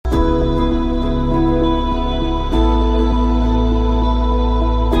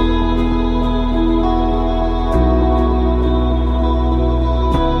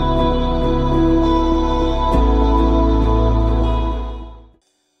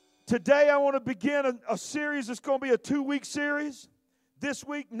Today I want to begin a series. It's going to be a 2-week series. This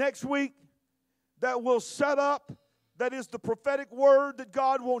week, next week, that will set up, that is the prophetic word that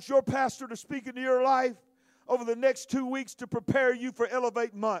God wants your pastor to speak into your life over the next 2 weeks to prepare you for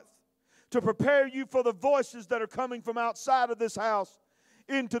Elevate Month, to prepare you for the voices that are coming from outside of this house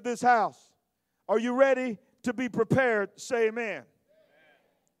into this house. Are you ready to be prepared? Say amen.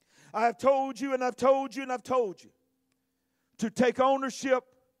 I have told you and I've told you and I've told you to take ownership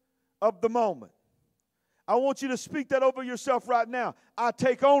of the moment. I want you to speak that over yourself right now. I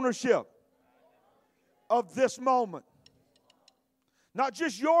take ownership of this moment. Not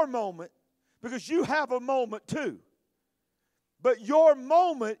just your moment, because you have a moment too. But your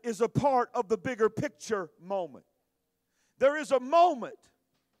moment is a part of the bigger picture moment. There is a moment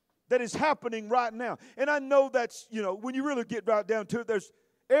that is happening right now. And I know that's, when you really get right down to it,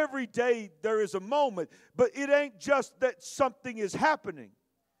 every day there is a moment. But it ain't just that something is happening.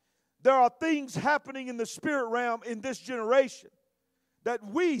 There are things happening in the spirit realm in this generation that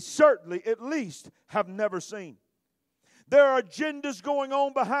we certainly, at least, have never seen. There are agendas going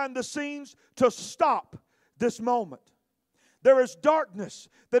on behind the scenes to stop this moment. There is darkness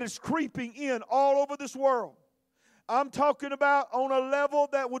that is creeping in all over this world. I'm talking about on a level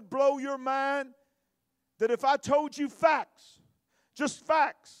that would blow your mind, that if I told you facts, just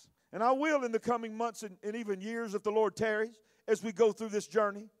facts, and I will in the coming months and even years if the Lord tarries as we go through this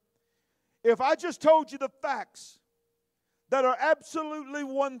journey. If I just told you the facts that are absolutely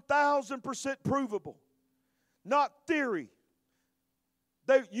 1,000% provable, not theory,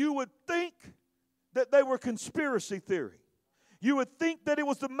 you would think that they were conspiracy theory. You would think that it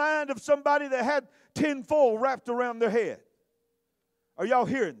was the mind of somebody that had tinfoil wrapped around their head. Are y'all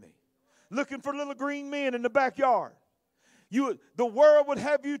hearing me? Looking for little green men in the backyard. The world would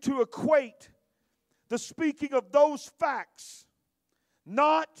have you to equate the speaking of those facts,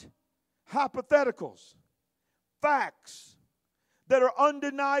 not hypotheticals, facts that are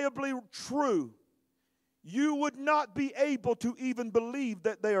undeniably true. You would not be able to even believe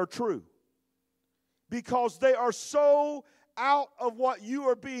that they are true because they are so out of what you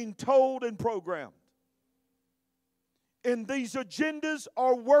are being told and programmed. And these agendas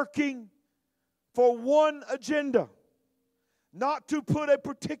are working for one agenda, not to put a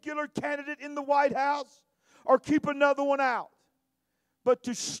particular candidate in the White House or keep another one out, but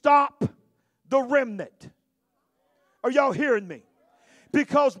to stop the remnant. Are y'all hearing me?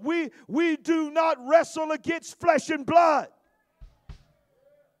 Because we do not wrestle against flesh and blood.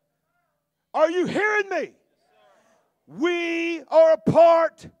 Are you hearing me? We are a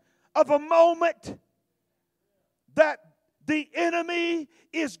part of a moment that the enemy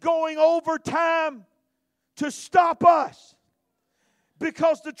is going over time to stop us.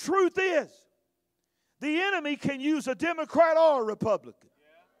 Because the truth is, the enemy can use a Democrat or a Republican.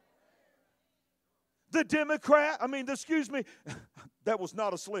 The Democrat, that was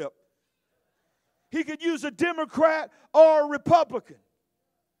not a slip. He could use a Democrat or a Republican.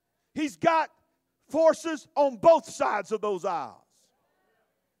 He's got forces on both sides of those aisles.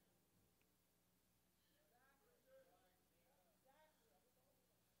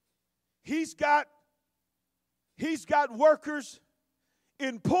 He's got workers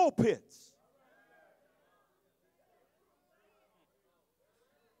in pulpits.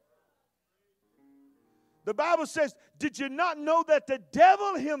 The Bible says, did you not know that the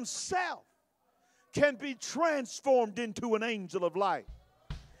devil himself can be transformed into an angel of light?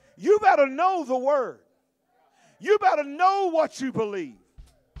 You better know the word. You better know what you believe.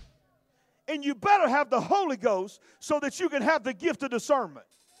 And you better have the Holy Ghost so that you can have the gift of discernment.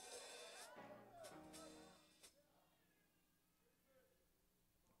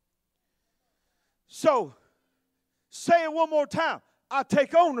 So, say it one more time. I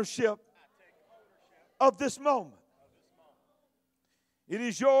take ownership of this moment. It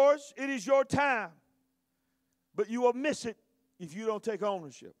is yours. It is your time. But you will miss it if you don't take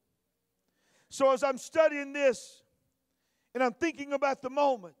ownership. So as I'm studying this, and I'm thinking about the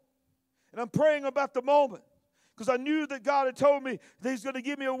moment, and I'm praying about the moment, because I knew that God had told me that He's going to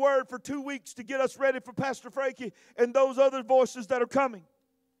give me a word for 2 weeks to get us ready for Pastor Frankie and those other voices that are coming.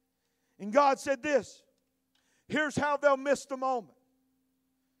 And God said this, here's how they'll miss the moment.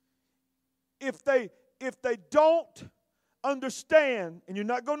 If they don't understand, and you're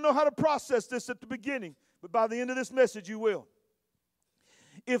not going to know how to process this at the beginning, but by the end of this message you will.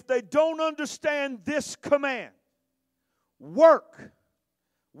 If they don't understand this command, work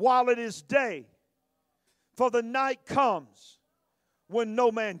while it is day, for the night comes when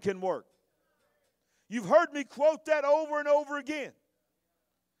no man can work. You've heard me quote that over and over again.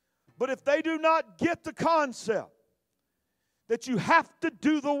 But if they do not get the concept that you have to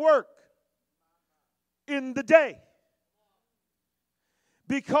do the work in the day.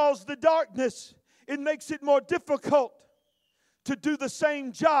 Because the darkness, it makes it more difficult to do the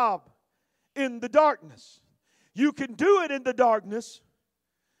same job in the darkness. You can do it in the darkness,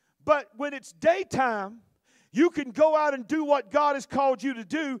 but when it's daytime, you can go out and do what God has called you to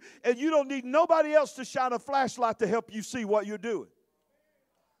do, and you don't need nobody else to shine a flashlight to help you see what you're doing.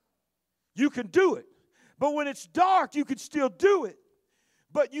 You can do it. But when it's dark, you can still do it.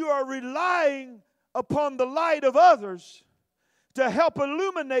 But you are relying upon the light of others to help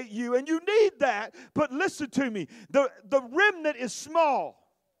illuminate you, and you need that. But listen to me, the remnant is small.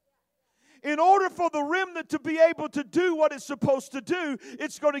 In order for the remnant to be able to do what it's supposed to do,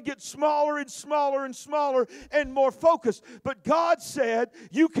 it's going to get smaller and smaller and smaller and more focused. But God said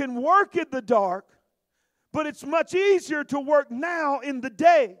you can work in the dark, but it's much easier to work now in the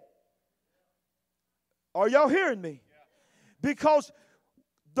day. Are y'all hearing me? Because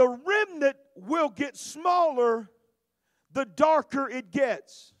the remnant will get smaller the darker it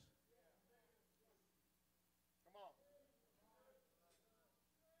gets.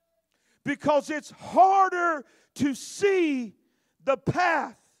 Because it's harder to see the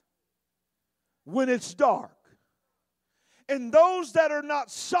path when it's dark. And those that are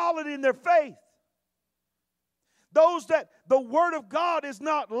not solid in their faith, those that the Word of God is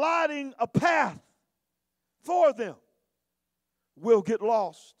not lighting a path for them, will get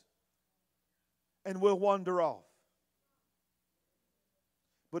lost and will wander off.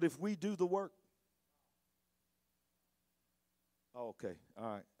 But if we do the work, okay,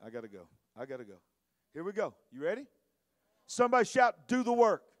 all right, I got to go. Here we go. You ready? Somebody shout, do the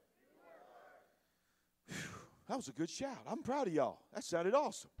work. Whew, that was a good shout. I'm proud of y'all. That sounded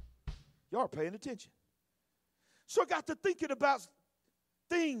awesome. Y'all are paying attention. So I got to thinking about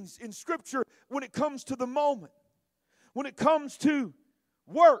things in Scripture when it comes to the moment, when it comes to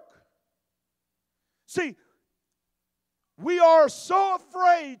work. See, we are so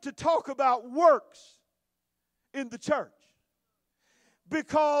afraid to talk about works in the church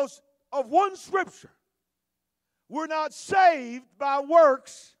because of one scripture. We're not saved by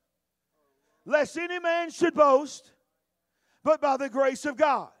works, lest any man should boast, but by the grace of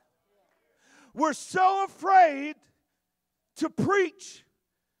God. We're so afraid to preach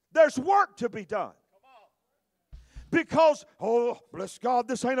there's work to be done. Because, oh, bless God,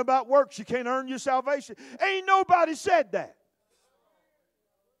 this ain't about works. You can't earn your salvation. Ain't nobody said that.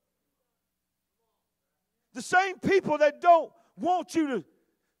 The same people that don't want you to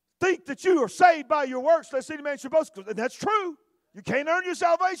think that you are saved by your works, lest any man should boast. And that's true. You can't earn your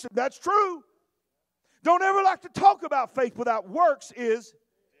salvation. That's true. Don't ever like to talk about faith without works is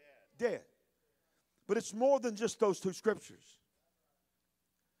dead. But it's more than just those two scriptures.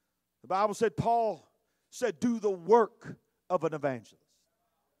 The Bible said, Paul said, do the work of an evangelist.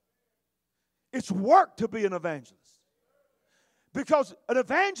 It's work to be an evangelist. Because an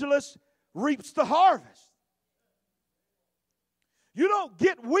evangelist reaps the harvest. You don't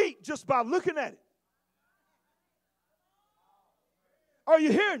get wheat just by looking at it. Are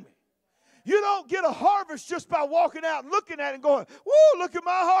you hearing me? You don't get a harvest just by walking out and looking at it and going, whoa, look at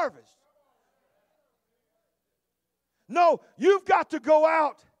my harvest. No, you've got to go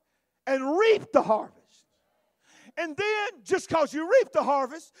out and reap the harvest. And then, just because you reap the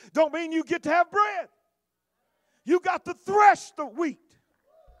harvest, don't mean you get to have bread. You got to thresh the wheat.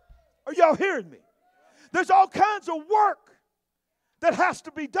 Are y'all hearing me? There's all kinds of work that has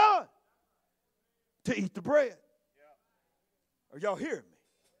to be done to eat the bread. Are y'all hearing me?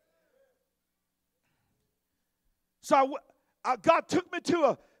 So God took me to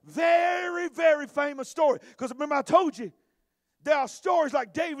a very, very famous story. Because remember I told you, there are stories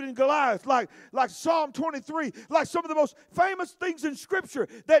like David and Goliath, like Psalm 23, like some of the most famous things in Scripture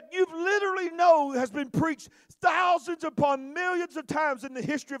that you literally know has been preached thousands upon millions of times in the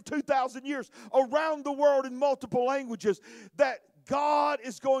history of 2,000 years around the world in multiple languages, that God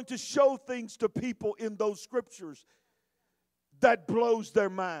is going to show things to people in those Scriptures that blows their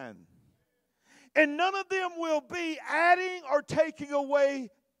mind. And none of them will be adding or taking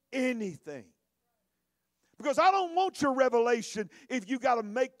away anything. Because I don't want your revelation if you got to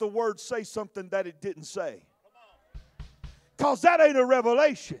make the word say something that it didn't say. Because that ain't a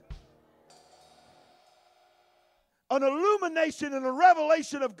revelation. An illumination and a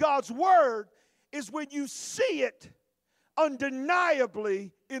revelation of God's word is when you see it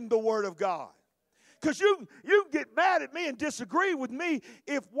undeniably in the word of God. Because you can get mad at me and disagree with me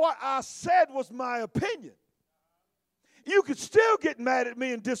if what I said was my opinion. You could still get mad at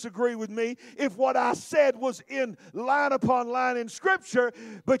me and disagree with me if what I said was in line upon line in Scripture,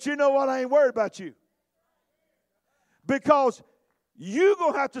 but you know what? I ain't worried about you. Because you're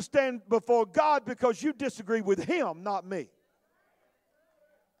going to have to stand before God because you disagree with him, not me.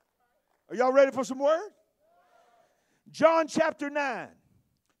 Are y'all ready for some word? John chapter 9.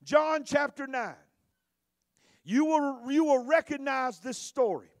 John chapter 9. You will recognize this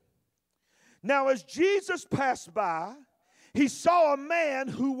story. Now, as Jesus passed by, he saw a man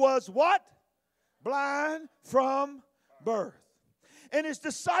who was what? Blind from birth. And his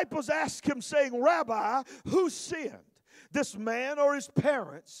disciples asked him, saying, Rabbi, who sinned, this man or his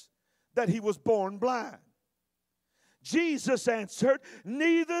parents, that he was born blind? Jesus answered,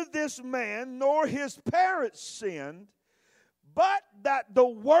 neither this man nor his parents sinned, but that the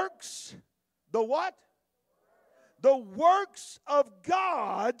works, the what? The works of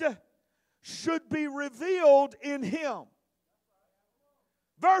God should be revealed in him.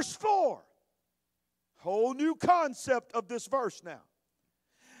 Verse 4. Whole new concept of this verse now.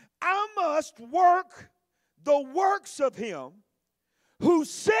 I must work the works of him who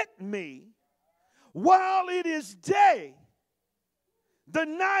sent me while it is day. The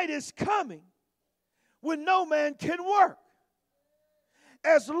night is coming when no man can work.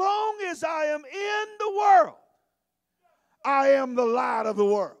 As long as I am in the world, I am the light of the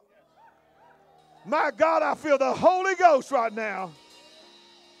world. My God, I feel the Holy Ghost right now.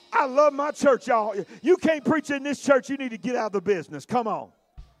 I love my church, y'all. You can't preach in this church. You need to get out of the business. Come on.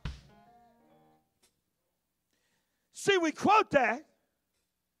 See, we quote that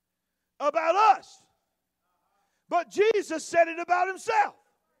about us. But Jesus said it about himself.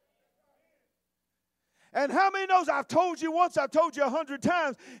 And how many knows, I've told you once, I've told you 100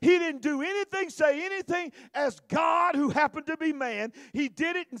 times, he didn't do anything, say anything as God who happened to be man. He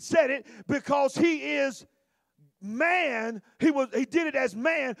did it and said it because he is man. He did it as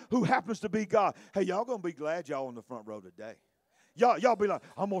man who happens to be God. Hey, y'all gonna be glad y'all on the front row today. Y'all be like,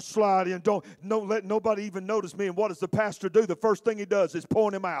 I'm gonna slide in, don't let nobody even notice me. And what does the pastor do? The first thing he does is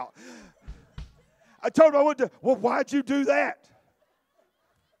point him out. I told him I wouldn't do. Well, why'd you do that?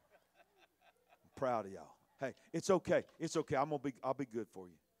 Proud of y'all. Hey, it's okay. It's okay. I'll be good for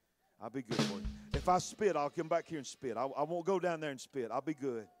you. I'll be good for you. If I spit, I'll come back here and spit. I won't go down there and spit. I'll be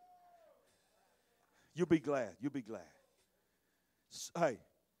good. You'll be glad. You'll be glad. Hey,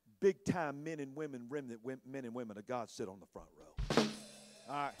 big time men and women, remnant men and women of God sit on the front row.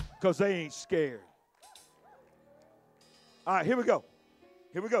 All right, because they ain't scared. All right, here we go.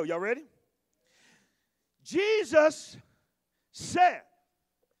 Here we go. Y'all ready? Jesus said,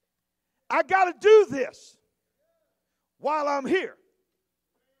 I got to do this while I'm here.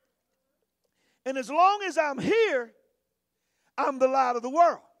 And as long as I'm here, I'm the light of the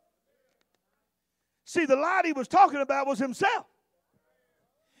world. See, the light he was talking about was himself.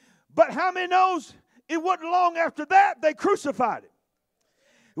 But how many knows it wasn't long after that they crucified him?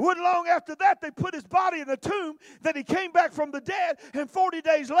 It wasn't long after that they put his body in a tomb, that he came back from the dead, and 40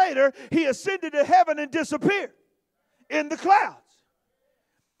 days later he ascended to heaven and disappeared in the clouds.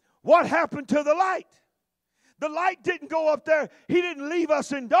 What happened to the light? The light didn't go up there. He didn't leave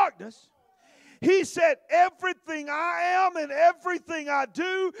us in darkness. He said, everything I am and everything I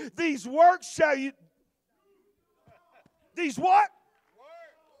do, these works shall you... These what?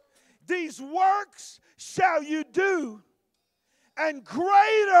 These works shall you do, and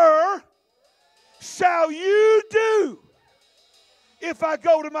greater shall you do if I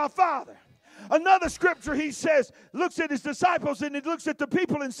go to my Father. Another scripture, he says, looks at his disciples and he looks at the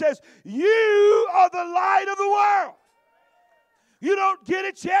people and says, you are the light of the world. You don't get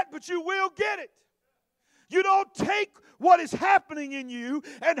it yet, but you will get it. You don't take what is happening in you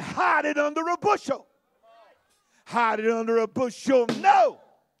and hide it under a bushel. Hide it under a bushel. No,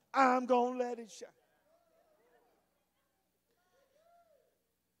 I'm going to let it shine.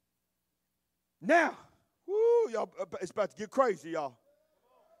 Now, y'all, it's about to get crazy, y'all.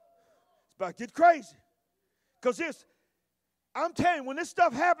 It's about to get crazy. Because I'm telling you, when this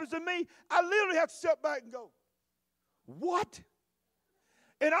stuff happens to me, I literally have to step back and go, what?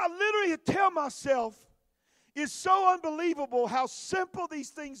 And I literally tell myself, it's so unbelievable how simple these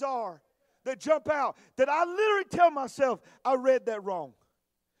things are that jump out, that I literally tell myself, I read that wrong.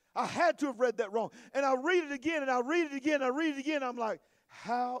 I had to have read that wrong. And I read it again, and I read it again, and I read it again. I'm like,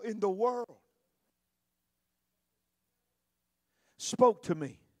 how in the world? Spoke to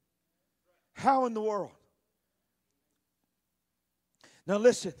me. How in the world? Now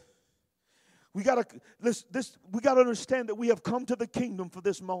listen, we gotta understand that we have come to the kingdom for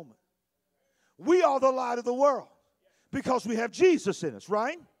this moment. We are the light of the world because we have Jesus in us,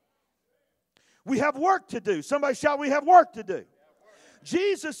 right? We have work to do. Somebody shout, we have work to do.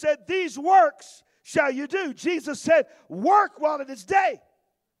 Jesus said, these works shall you do. Jesus said, work while it is day.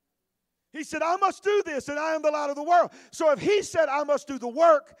 He said, I must do this, and I am the light of the world. So if he said, I must do the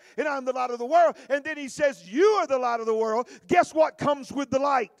work, and I'm the light of the world, and then he says, you are the light of the world, guess what comes with the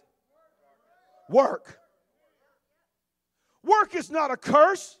light? Work. Work is not a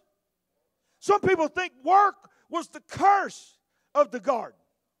curse. Some people think work was the curse of the garden.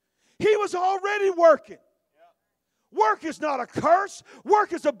 He was already working. Work is not a curse.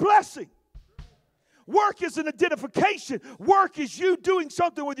 Work is a blessing. Work is an identification. Work is you doing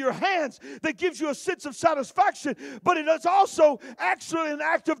something with your hands that gives you a sense of satisfaction, but it is also actually an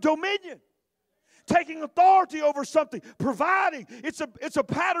act of dominion. Taking authority over something, providing. It's a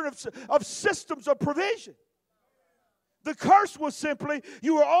pattern of systems of provision. The curse was simply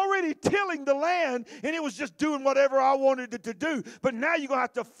you were already tilling the land and it was just doing whatever I wanted it to do. But now you're going to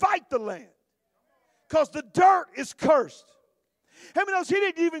have to fight the land because the dirt is cursed. How many knows he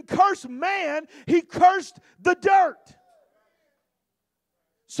didn't even curse man, he cursed the dirt.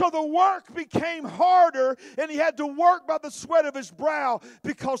 So the work became harder and he had to work by the sweat of his brow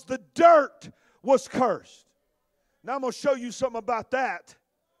because the dirt was cursed. Now I'm going to show you something about that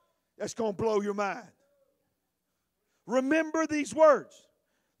that's going to blow your mind. Remember these words.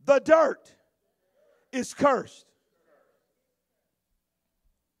 The dirt is cursed.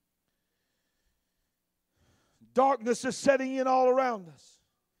 Darkness is setting in all around us.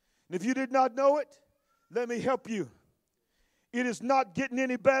 And if you did not know it, let me help you. It is not getting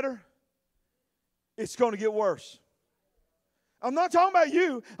any better. It's going to get worse. I'm not talking about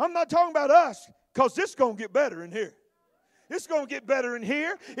you. I'm not talking about us, because this is going to get better in here. It's going to get better in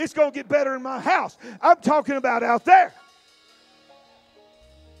here. It's going to get better in my house. I'm talking about out there.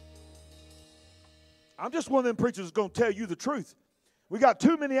 I'm just one of them preachers that's going to tell you the truth. We got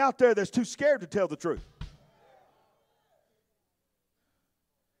too many out there that's too scared to tell the truth.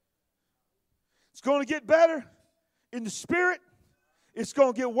 It's going to get better in the spirit. It's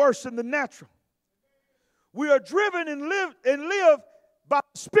going to get worse in the natural. We are driven and live by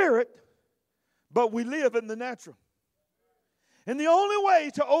the spirit, but we live in the natural. And the only way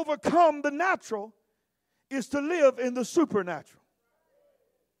to overcome the natural is to live in the supernatural.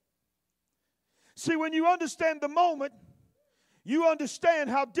 See, when you understand the moment, you understand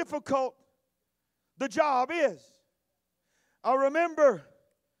how difficult the job is. I remember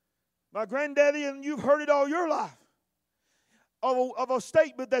my granddaddy, and you've heard it all your life, of a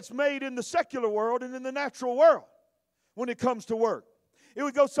statement that's made in the secular world and in the natural world when it comes to work. It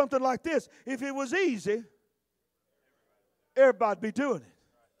would go something like this. If it was easy, everybody'd be doing it.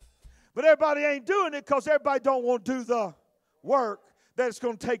 But everybody ain't doing it because everybody don't want to do the work that it's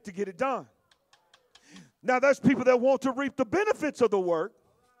going to take to get it done. Now, there's people that want to reap the benefits of the work.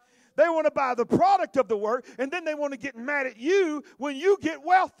 They want to buy the product of the work, and then they want to get mad at you when you get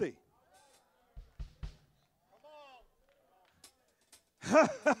wealthy.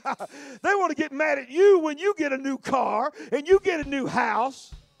 They want to get mad at you when you get a new car and you get a new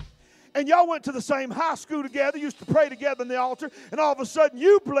house. And y'all went to the same high school together, used to pray together in the altar, and all of a sudden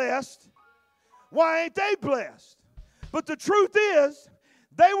you blessed. Why ain't they blessed? But the truth is,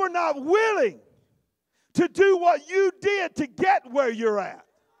 they were not willing to do what you did to get where you're at.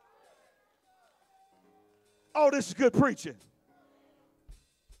 Oh, this is good preaching.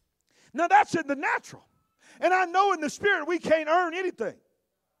 Now that's in the natural. And I know in the spirit we can't earn anything.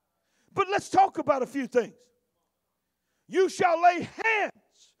 But let's talk about a few things. You shall lay hands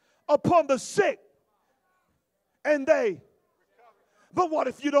upon the sick, and they. But what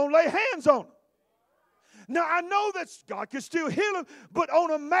if you don't lay hands on them? Now, I know that God can still heal them, but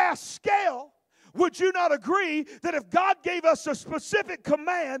on a mass scale, would you not agree that if God gave us a specific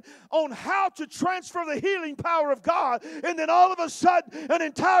command on how to transfer the healing power of God, and then all of a sudden an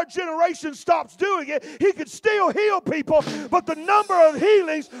entire generation stops doing it, He could still heal people, but the number of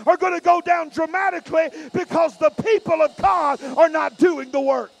healings are going to go down dramatically because the people of God are not doing the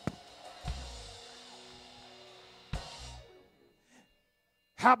work.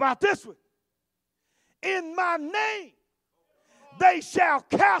 How about this one? In my name, they shall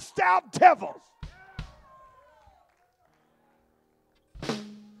cast out devils.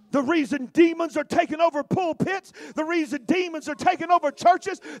 The reason demons are taking over pulpits, the reason demons are taking over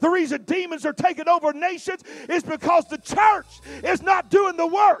churches, the reason demons are taking over nations is because the church is not doing the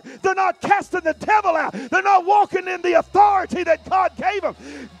work. They're not casting the devil out. They're not walking in the authority that God gave them.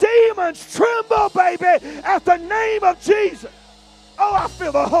 Demons tremble, baby, at the name of Jesus. Oh, I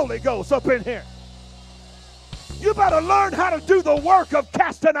feel the Holy Ghost up in here. You better learn how to do the work of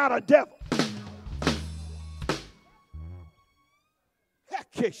casting out a devil.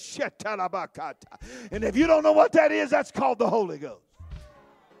 And if you don't know what that is, that's called the Holy Ghost.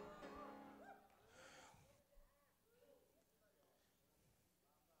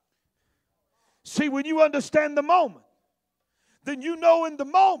 See, when you understand the moment, then you know in the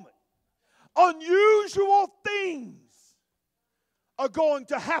moment, unusual things are going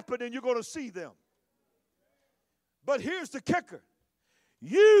to happen and you're going to see them. But here's the kicker.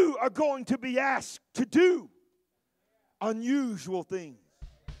 You are going to be asked to do unusual things.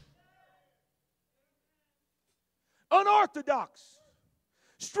 Unorthodox.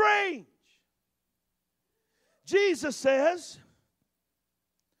 Strange. Jesus says,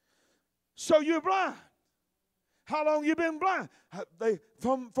 so you're blind. How long you been blind?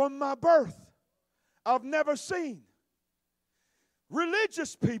 From my birth. I've never seen.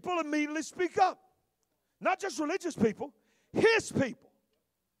 Religious people immediately speak up. Not just religious people, his people.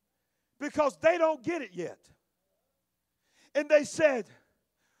 Because they don't get it yet. And they said,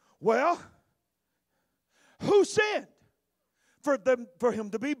 well, who sinned for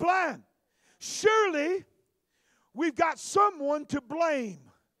him to be blind? Surely we've got someone to blame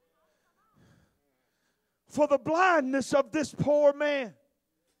for the blindness of this poor man.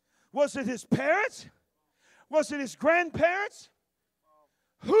 Was it his parents? Was it his grandparents?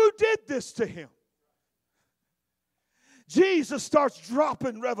 Who did this to him? Jesus starts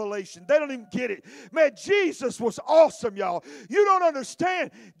dropping revelation. They don't even get it. Man, Jesus was awesome, y'all. You don't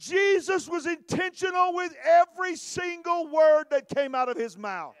understand. Jesus was intentional with every single word that came out of his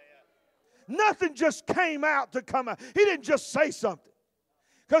mouth. Nothing just came out to come out. He didn't just say something.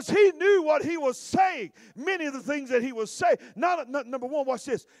 Because he knew what he was saying. Many of the things that he was saying. Number one, watch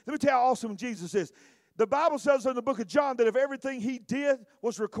this. Let me tell you how awesome Jesus is. The Bible says in the book of John that if everything he did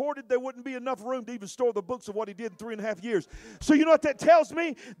was recorded, there wouldn't be enough room to even store the books of what he did in 3.5 years. So you know what that tells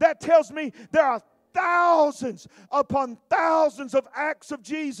me? That tells me there are thousands upon thousands of acts of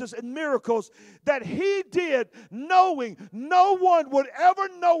Jesus and miracles that he did knowing no one would ever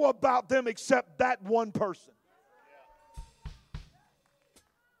know about them except that one person.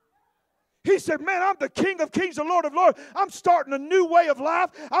 He said, man, I'm the King of Kings, the Lord of Lords. I'm starting a new way of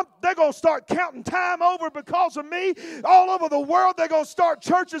life. They're going to start counting time over because of me. All over the world, they're going to start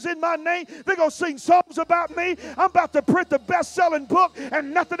churches in my name. They're going to sing songs about me. I'm about to print the best-selling book,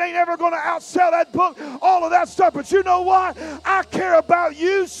 and nothing ain't ever going to outsell that book. All of that stuff. But you know what? I care about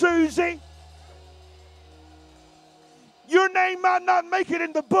you, Susie. Your name might not make it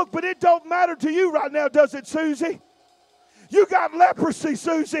in the book, but it don't matter to you right now, does it, Susie? You got leprosy,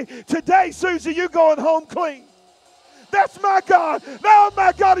 Susie. Today, Susie, you're going home clean. That's my God. Now,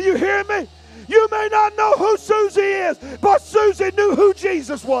 my God, are you hearing me? You may not know who Susie is, but Susie knew who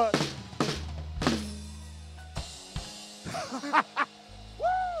Jesus was.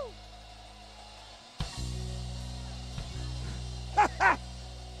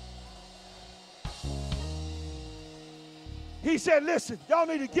 He said, listen, y'all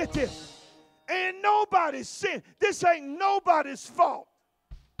need to get this. Ain't nobody's sin. This ain't nobody's fault.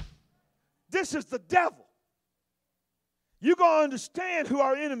 This is the devil. You're going to understand who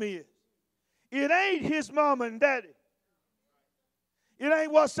our enemy is. It ain't his mama and daddy. It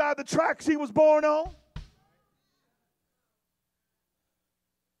ain't what side of the tracks he was born on.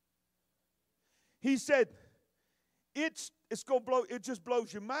 He said, it's going to blow, it just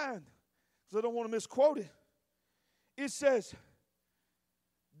blows your mind. Because I don't want to misquote it. It says,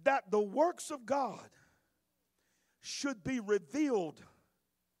 that the works of God should be revealed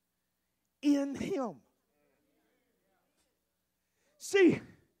in him. See,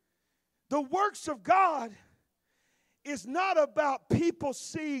 the works of God is not about people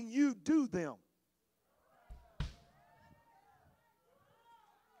seeing you do them.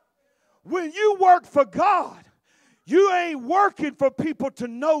 When you work for God, you ain't working for people to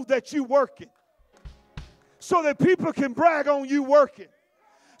know that you working. So that people can brag on you working.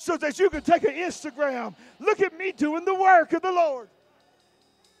 So that you can take an Instagram. Look at me doing the work of the Lord.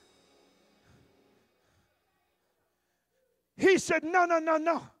 He said,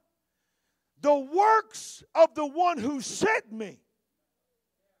 no. The works of the one who sent me.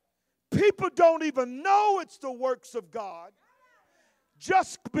 People don't even know it's the works of God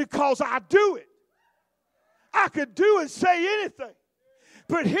just because I do it. I could do and say anything.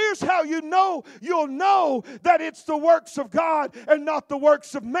 But here's how you'll know that it's the works of God and not the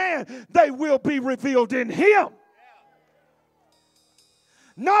works of man. They will be revealed in him.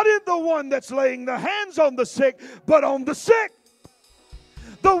 Not in the one that's laying the hands on the sick, but on the sick.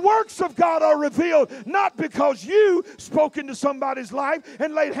 The works of God are revealed not because you spoke into somebody's life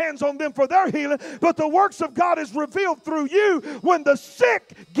and laid hands on them for their healing, but the works of God is revealed through you when the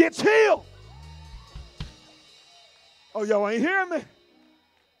sick gets healed. Oh, y'all ain't hearing me?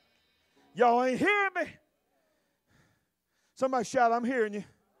 Y'all ain't hearing me? Somebody shout, I'm hearing you.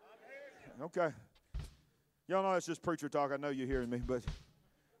 Okay. Y'all know it's just preacher talk. I know you're hearing me, but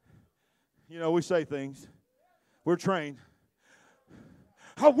You know, we say things. We're trained.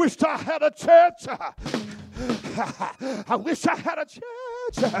 I wish I had a church. I wish I had a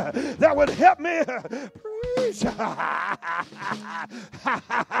church that would help me preach.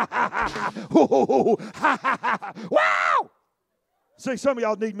 Wow! See, some of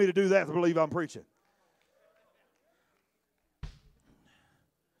y'all need me to do that to believe I'm preaching.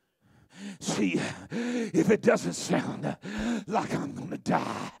 See, if it doesn't sound like I'm going to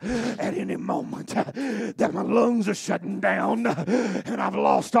die at any moment, that my lungs are shutting down and I've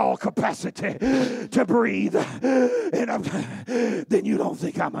lost all capacity to breathe, and then you don't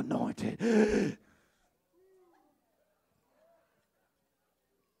think I'm anointed.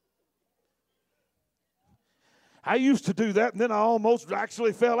 I used to do that, and then I almost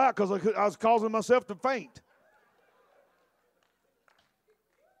actually fell out because I was causing myself to faint.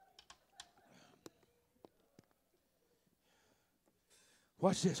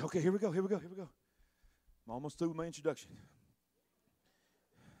 Watch this. Okay, here we go. I'm almost through with my introduction.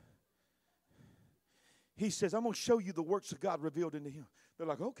 He says, I'm going to show you the works of God revealed into him. They're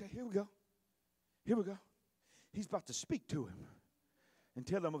like, okay, here we go. He's about to speak to him and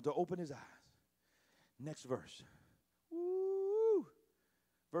tell him to open his eyes. Next verse. Woo.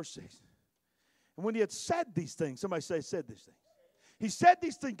 Verse 6. And when he had said these things, somebody say said these things. He said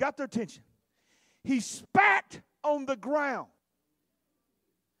these things, got their attention. He spat on the ground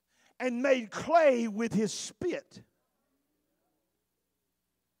and made clay with his spit.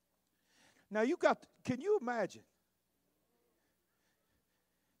 Now can you imagine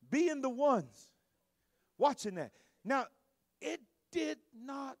being the ones watching that? Now, it did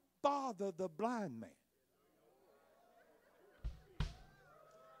not bother the blind man.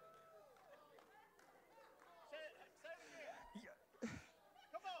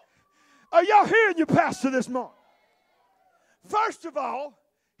 Are y'all hearing your pastor this morning? First of all,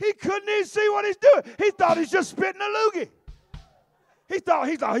 he couldn't even see what he's doing. He thought he's just spitting a loogie. He thought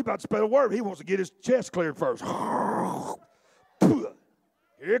he's about to spit a word. He wants to get his chest cleared first. Here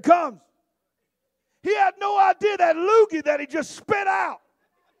it comes. He had no idea that loogie that he just spit out.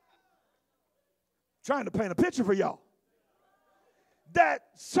 Trying to paint a picture for y'all. That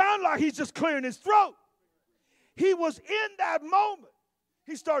sounded like he's just clearing his throat. He was in that moment.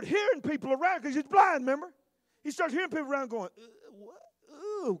 He started hearing people around because he's blind, remember? He started hearing people around going, what?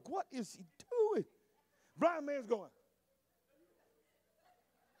 Ooh, what is he doing? Blind man's going,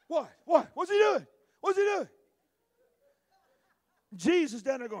 what? What's he doing? Jesus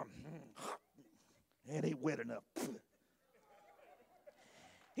down there going, it ain't wet enough.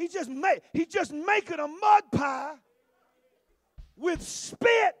 He's just making a mud pie with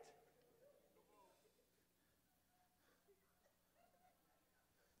spit.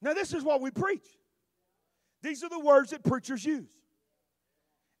 Now this is what we preach. These are the words that preachers use.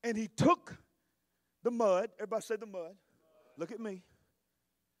 And he took the mud. Everybody say the mud. Look at me.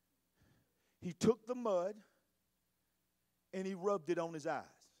 He took the mud and he rubbed it on his eyes.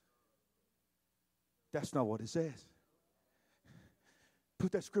 That's not what it says.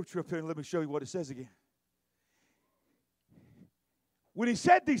 Put that scripture up here and let me show you what it says again. When he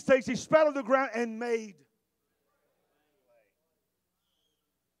said these things, he spat on the ground and made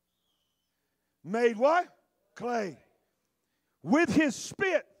what? Clay. With his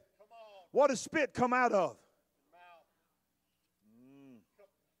spit. What does spit come out of?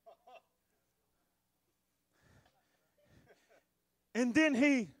 And then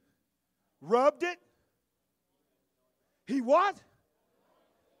he rubbed it. He what?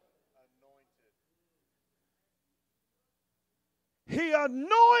 He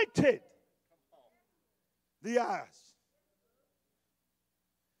anointed the eyes.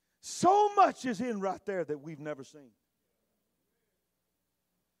 So much is in right there that we've never seen.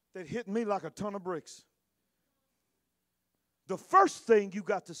 That hit me like a ton of bricks. The first thing you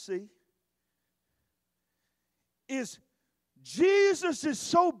got to see is Jesus is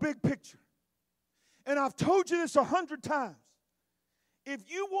so big picture. And I've told you this 100 times. If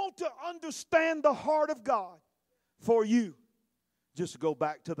you want to understand the heart of God for you, just go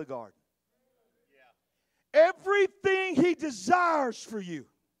back to the garden. Yeah. Everything he desires for you,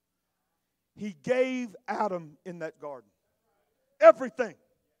 he gave Adam in that garden. Everything.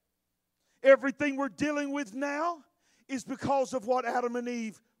 Everything we're dealing with now is because of what Adam and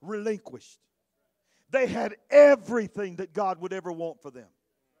Eve relinquished. They had everything that God would ever want for them.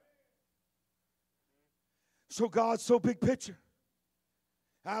 So God's so big picture.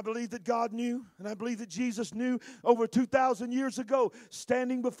 I believe that God knew, and I believe that Jesus knew over 2,000 years ago,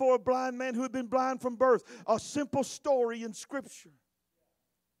 standing before a blind man who had been blind from birth. A simple story in Scripture.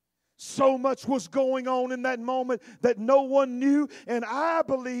 So much was going on in that moment that no one knew. And I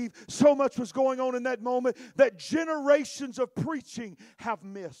believe so much was going on in that moment that generations of preaching have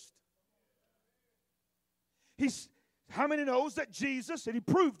missed. How many knows that Jesus, and he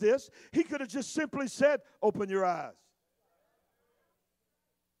proved this, he could have just simply said, open your eyes.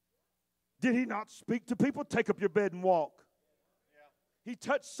 Did he not speak to people? Take up your bed and walk. He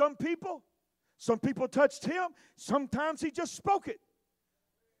touched some people. Some people touched him. Sometimes he just spoke it.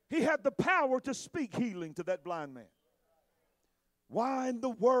 He had the power to speak healing to that blind man. Why in the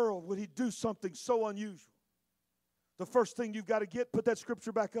world would he do something so unusual? The first thing you've got to get, put that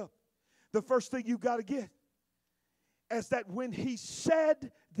scripture back up. The first thing you've got to get is that when he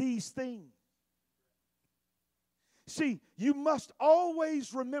said these things. See, you must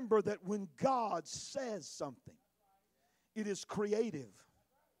always remember that when God says something, it is creative.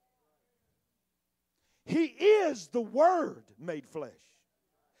 He is the Word made flesh.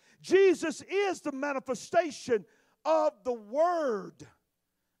 Jesus is the manifestation of the Word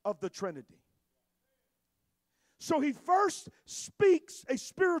of the Trinity. So he first speaks a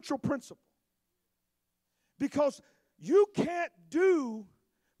spiritual principle. Because you can't do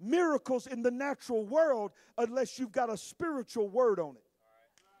miracles in the natural world unless you've got a spiritual word on it.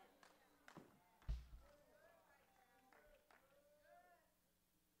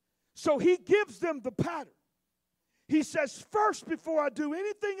 So he gives them the pattern. He says, first, before I do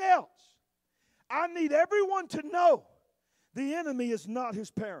anything else, I need everyone to know the enemy is not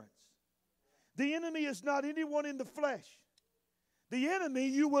his parents. The enemy is not anyone in the flesh. The enemy,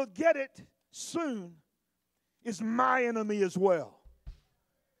 you will get it soon, is my enemy as well.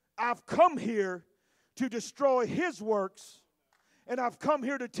 I've come here to destroy his works, and I've come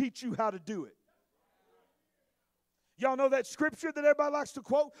here to teach you how to do it. Y'all know that scripture that everybody likes to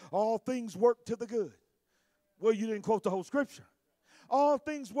quote? All things work to the good. Well, you didn't quote the whole scripture. All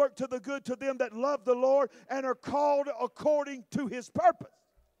things work to the good to them that love the Lord and are called according to his purpose.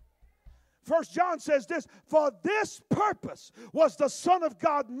 1 John says this, for this purpose was the Son of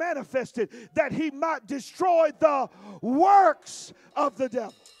God manifested, that he might destroy the works of the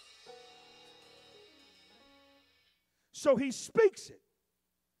devil. So he speaks it.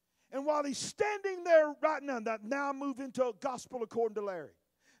 And while he's standing there right now I move into gospel according to Larry.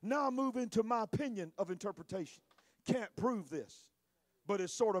 Now I move into my opinion of interpretation. Can't prove this, but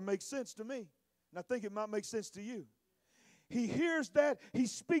it sort of makes sense to me. And I think it might make sense to you. He hears that, he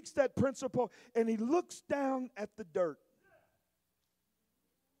speaks that principle, and he looks down at the dirt.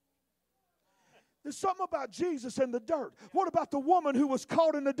 There's something about Jesus and the dirt. What about the woman who was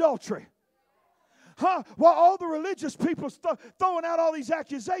caught in adultery? While all the religious people throwing out all these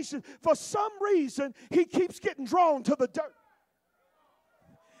accusations, for some reason, he keeps getting drawn to the dirt.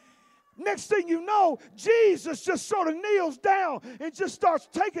 Next thing you know, Jesus just sort of kneels down and just starts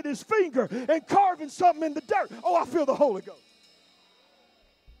taking his finger and carving something in the dirt. Oh, I feel the Holy Ghost.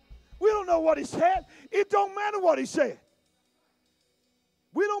 We don't know what he said. It don't matter what he said.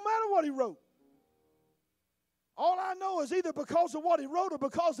 We don't matter what he wrote. All I know is either because of what he wrote or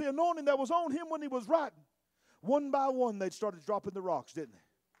because of the anointing that was on him when he was writing. One by one, they started dropping the rocks, didn't they?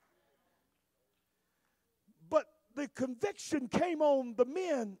 But the conviction came on the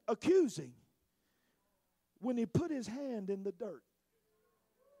men accusing when he put his hand in the dirt.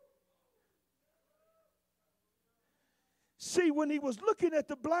 See, when he was looking at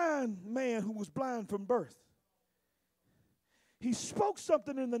the blind man who was blind from birth, he spoke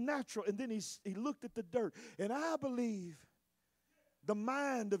something in the natural, and then he looked at the dirt. And I believe the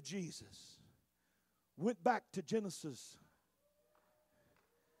mind of Jesus went back to Genesis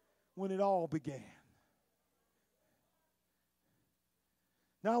when it all began.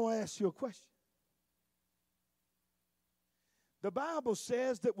 Now I want to ask you a question. The Bible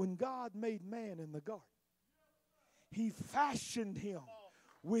says that when God made man in the garden, he fashioned him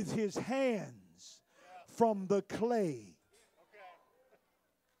with his hands from the clay.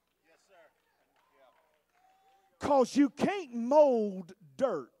 Because you can't mold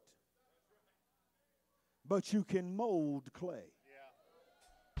dirt, but you can mold clay.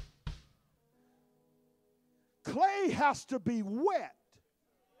 Clay has to be wet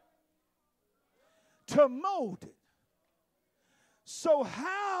to mold it. So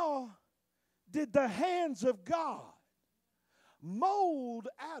how did the hands of God mold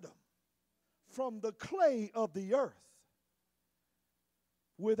Adam from the clay of the earth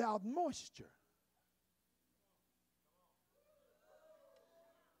without moisture?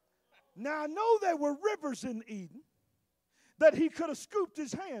 Now, I know there were rivers in Eden that he could have scooped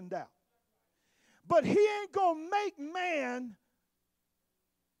his hand out. But he ain't going to make man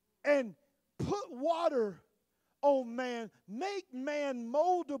and put water on man, make man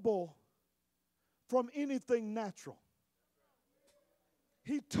moldable from anything natural.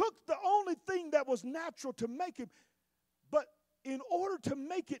 He took the only thing that was natural to make him, but in order to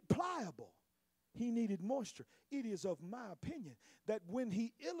make it pliable, he needed moisture. It is of my opinion that when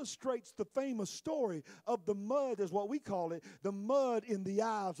he illustrates the famous story of the mud, is what we call it, the mud in the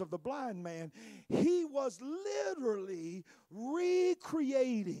eyes of the blind man, he was literally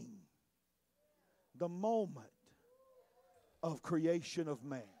recreating the moment of creation of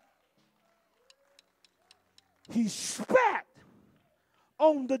man. He spat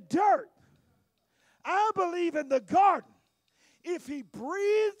on the dirt. I believe in the garden, if he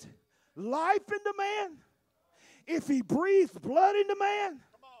breathed life into man, if he breathed blood into man,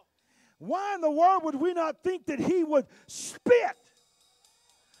 why in the world would we not think that he would spit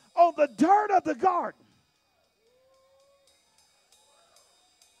on the dirt of the garden?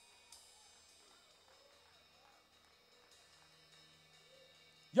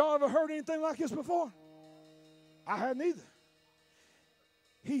 Y'all ever heard anything like this before? I hadn't either.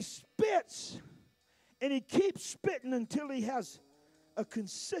 He spits, and he keeps spitting until he has a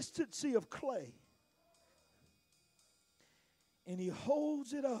consistency of clay. And he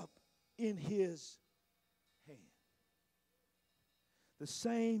holds it up in his hand. The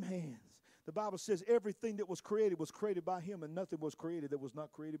same hands. The Bible says everything that was created by him, and nothing was created that was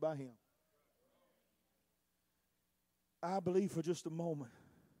not created by him. I believe for just a moment,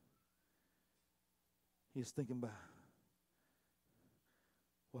 he's thinking about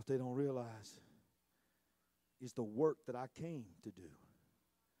what they don't realize is the work that I came to do.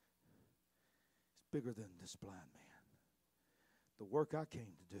 It's bigger than this blind man. The work I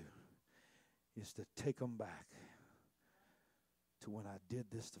came to do is to take them back to when I did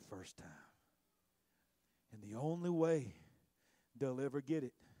this the first time. And the only way they'll ever get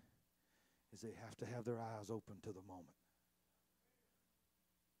it is they have to have their eyes open to the moment.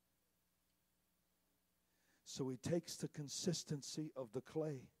 So he takes the consistency of the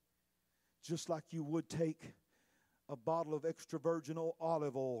clay, just like you would take a bottle of extra virgin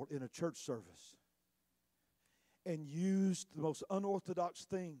olive oil in a church service, and used the most unorthodox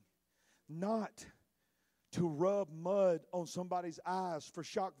thing, not to rub mud on somebody's eyes for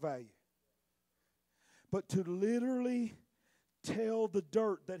shock value, but to literally tell the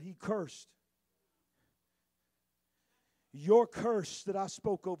dirt that he cursed. Your curse that I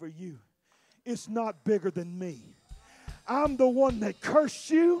spoke over you, it's not bigger than me. I'm the one that cursed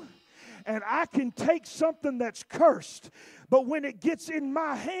you, and I can take something that's cursed, but when it gets in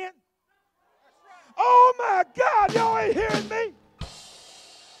my hand, oh my God, y'all ain't hearing me?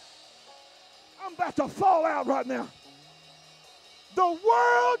 I'm about to fall out right now. The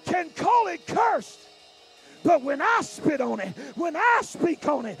world can call it cursed, but when I spit on it, when I speak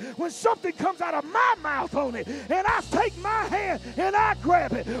on it, when something comes out of my mouth on it, and I take my hand and I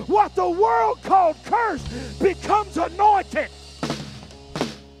grab it, what the world called cursed becomes anointed.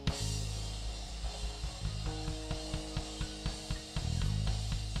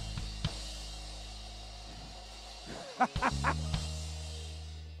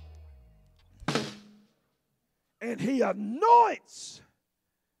 And he anoints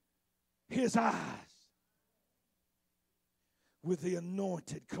his eyes with the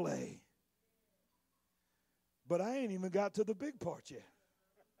anointed clay. But I ain't even got to the big part yet.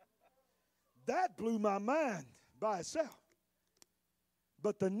 That blew my mind by itself.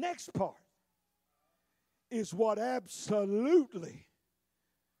 But the next part is what absolutely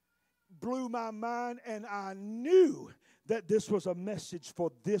blew my mind, and I knew that this was a message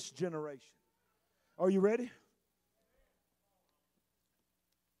for this generation. Are you ready?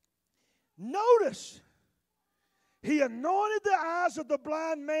 Notice, he anointed the eyes of the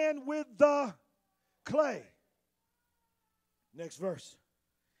blind man with the clay. Next verse.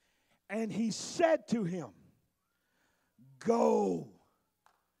 And he said to him, go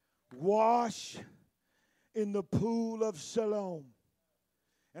wash in the pool of Siloam.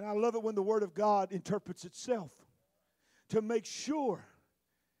 And I love it when the Word of God interprets itself to make sure.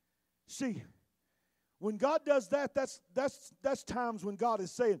 See, when God does that, that's times when God is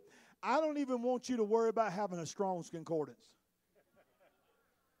saying, I don't even want you to worry about having a Strong's Concordance.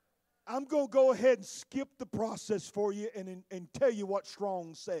 I'm going to go ahead and skip the process for you and tell you what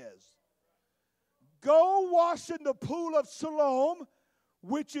Strong says. Go wash in the pool of Siloam,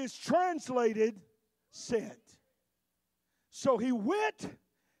 which is translated sent. So he went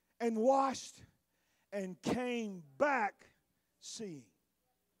and washed and came back seeing.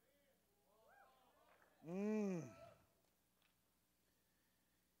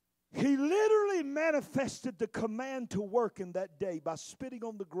 He literally manifested the command to work in that day by spitting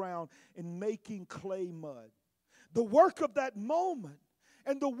on the ground and making clay mud. The work of that moment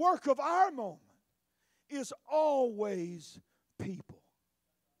and the work of our moment is always people.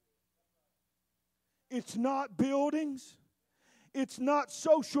 It's not buildings. It's not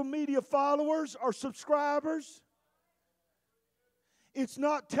social media followers or subscribers. It's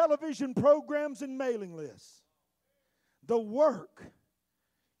not television programs and mailing lists. The work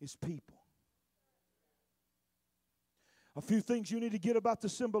is people. A few things you need to get about the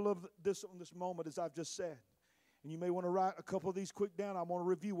symbol of this moment, as I've just said. And you may want to write a couple of these quick down. I want to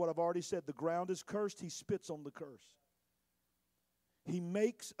review what I've already said. The ground is cursed. He spits on the curse. He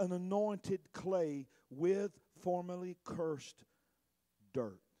makes an anointed clay with formerly cursed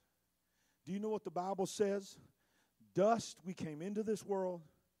dirt. Do you know what the Bible says? Dust we came into this world,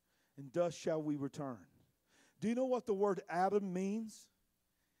 and dust shall we return. Do you know what the word Adam means?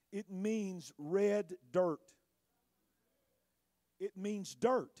 It means red dirt. It means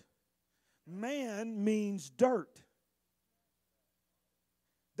dirt. Man means dirt.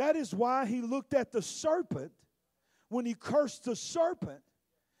 That is why he looked at the serpent when he cursed the serpent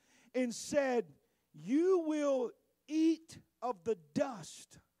and said, "You will eat of the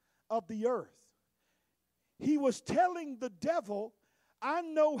dust of the earth." He was telling the devil, I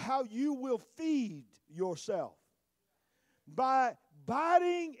know how you will feed yourself by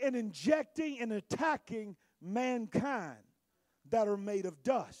biting and injecting and attacking mankind that are made of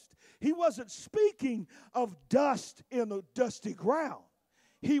dust. He wasn't speaking of dust in a dusty ground.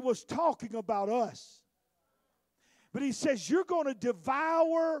 He was talking about us. But he says, you're going to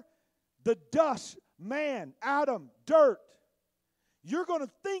devour the dust, man, Adam, dirt. You're going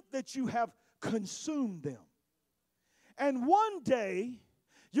to think that you have consumed them. And one day,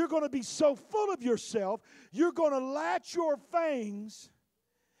 you're going to be so full of yourself, you're going to latch your fangs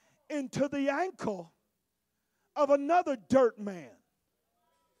into the ankle of another dirt man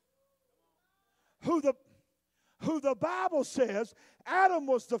who the Bible says Adam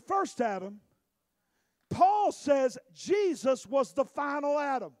was the first Adam. Paul says Jesus was the final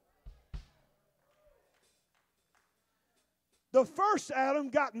Adam. The first Adam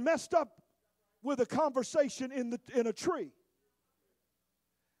got messed up with a conversation in a tree.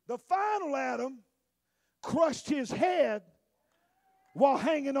 The final Adam crushed his head while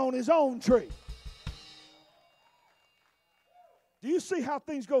hanging on his own tree. Do you see how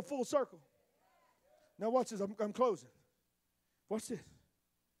things go full circle? Now watch this. I'm closing. Watch this.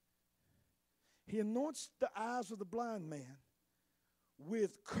 He anoints the eyes of the blind man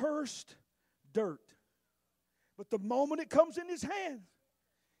with cursed dirt. But the moment it comes in his hand,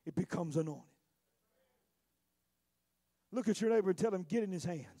 it becomes anointed. Look at your neighbor and tell him, get in his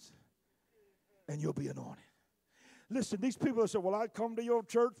hands, and you'll be anointed. Listen, these people that say, well, I'd come to your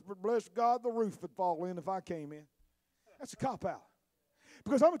church, but bless God, the roof would fall in if I came in. That's a cop-out.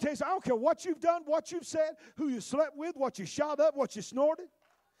 Because I'm going to tell you something, I don't care what you've done, what you've said, who you slept with, what you shot up, what you snorted.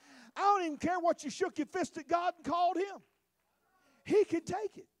 I don't even care what you shook your fist at God and called him. He can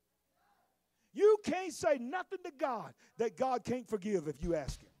take it. You can't say nothing to God that God can't forgive if you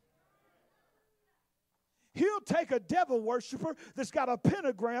ask him. He'll take a devil worshiper that's got a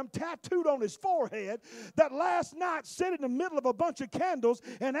pentagram tattooed on his forehead that last night sat in the middle of a bunch of candles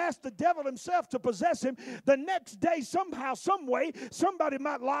and asked the devil himself to possess him. The next day, somehow, some way, somebody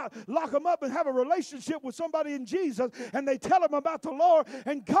might lock him up and have a relationship with somebody in Jesus, and they tell him about the Lord,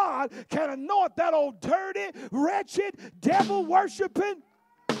 and God can anoint that old dirty, wretched, devil worshiping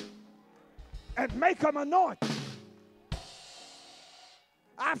and make them anointed.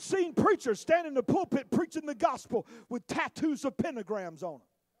 I've seen preachers stand in the pulpit preaching the gospel with tattoos of pentagrams on them.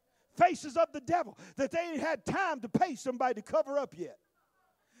 Faces of the devil that they ain't had time to pay somebody to cover up yet.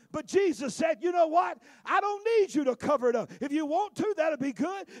 But Jesus said, you know what? I don't need you to cover it up. If you want to, that'll be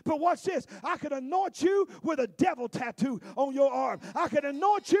good. But watch this. I can anoint you with a devil tattoo on your arm. I can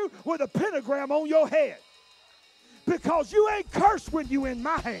anoint you with a pentagram on your head. Because you ain't cursed when you in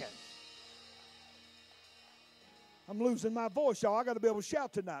my hand. I'm losing my voice, y'all. I got to be able to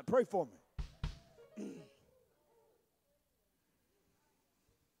shout tonight. Pray for me.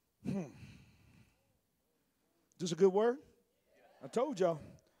 Is this a good word? I told y'all.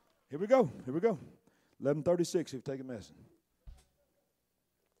 Here we go. Here we go. 11:36 if you take a medicine.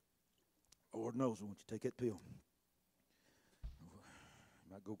 Lord knows once you take that pill. You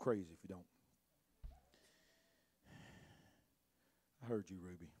might go crazy if you don't. I heard you,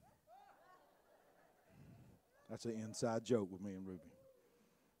 Ruby. That's an inside joke with me and Ruby.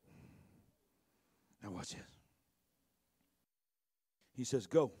 Now watch this. He says,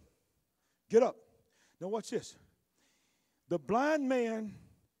 go. Get up. Now watch this. The blind man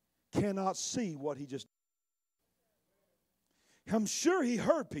cannot see what he just did. I'm sure he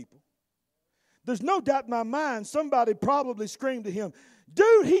heard people There's no doubt in my mind somebody probably screamed to him,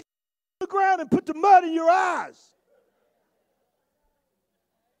 dude, he the ground and put the mud in your eyes.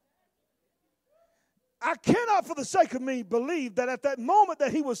 I cannot for the sake of me believe that at that moment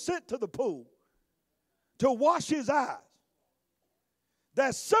that he was sent to the pool to wash his eyes,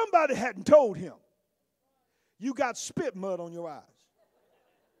 that somebody hadn't told him, you got spit mud on your eyes.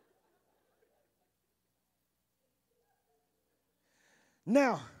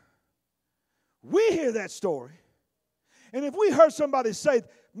 Now, we hear that story, and if we heard somebody say,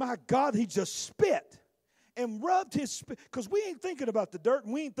 my God, he just spit and rubbed his spit, because we ain't thinking about the dirt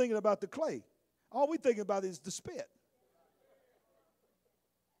and we ain't thinking about the clay. All we thinking about is the spit.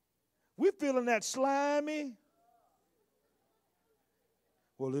 We're feeling that slimy.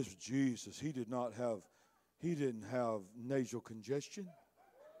 Well, this is Jesus. He didn't have nasal congestion.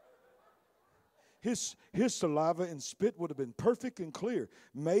 His saliva and spit would have been perfect and clear.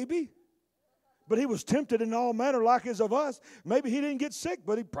 Maybe. But he was tempted in all manner like as of us. Maybe he didn't get sick,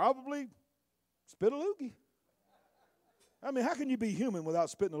 but he probably spit a loogie. I mean, how can you be human without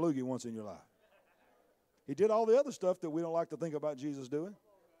spitting a loogie once in your life? He did all the other stuff that we don't like to think about Jesus doing.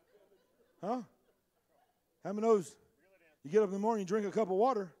 Huh? How many knows you get up in the morning, you drink a cup of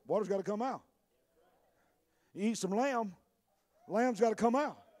water, water's got to come out. You eat some lamb, lamb's got to come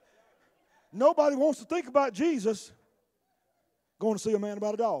out. Nobody wants to think about Jesus going to see a man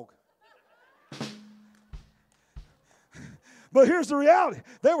about a dog. But here's the reality.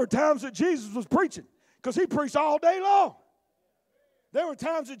 There were times that Jesus was preaching because he preached all day long. There were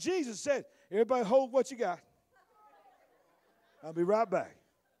times that Jesus said, everybody hold what you got. I'll be right back.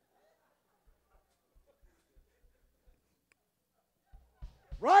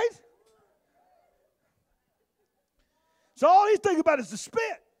 Right? So all he's thinking about is the spit.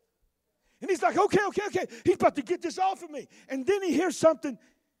 And he's like, okay. He's about to get this off of me. And then he hears something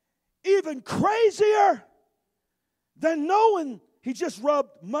even crazier than knowing he just rubbed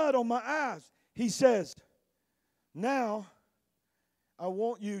mud on my eyes. He says, now I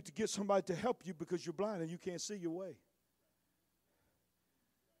want you to get somebody to help you because you're blind and you can't see your way.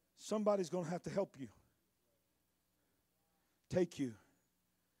 Somebody's going to have to help you. Take you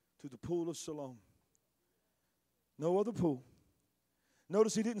to the pool of Siloam. No other pool.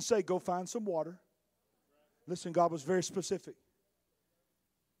 Notice he didn't say, go find some water. Listen, God was very specific.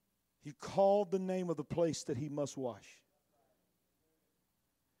 He called the name of the place that he must wash.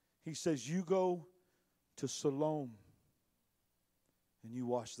 He says, you go to Siloam and you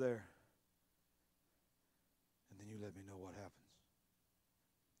wash there. And then you let me know what happens.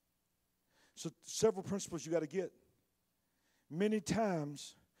 So several principles you got to get. Many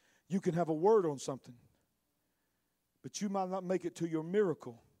times you can have a word on something, but you might not make it to your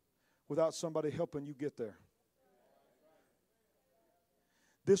miracle without somebody helping you get there.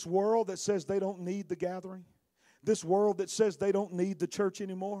 This world that says they don't need the gathering, this world that says they don't need the church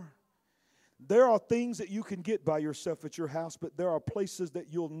anymore, there are things that you can get by yourself at your house, but there are places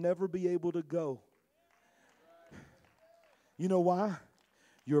that you'll never be able to go. You know why?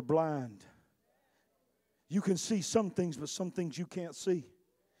 You're blind. You can see some things, but some things you can't see.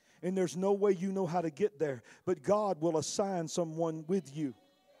 And there's no way you know how to get there. But God will assign someone with you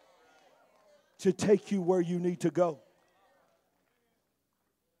to take you where you need to go.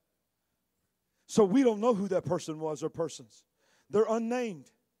 So we don't know who that person was or persons. They're unnamed.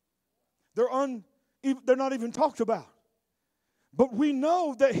 They're not even talked about. But we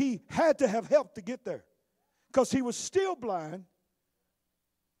know that he had to have help to get there because he was still blind.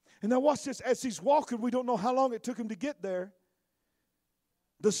 And now watch this. As he's walking, we don't know how long it took him to get there.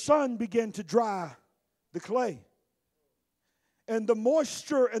 The sun began to dry the clay. And the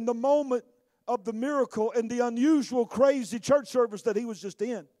moisture and the moment of the miracle and the unusual, crazy church service that he was just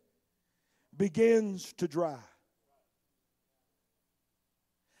in begins to dry.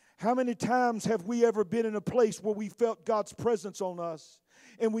 How many times have we ever been in a place where we felt God's presence on us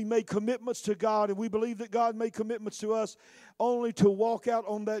and we made commitments to God and we believe that God made commitments to us only to walk out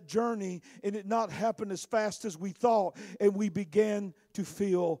on that journey and it not happen as fast as we thought and we began to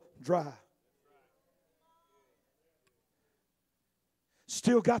feel dry?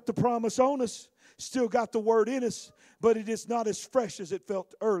 Still got the promise on us, still got the word in us, but it is not as fresh as it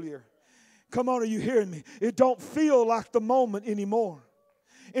felt earlier. Come on, are you hearing me? It don't feel like the moment anymore.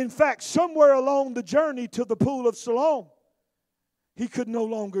 In fact, somewhere along the journey to the pool of Siloam, he could no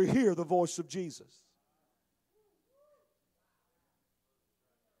longer hear the voice of Jesus.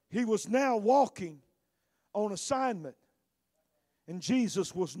 He was now walking on assignment, and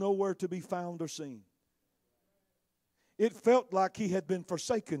Jesus was nowhere to be found or seen. It felt like he had been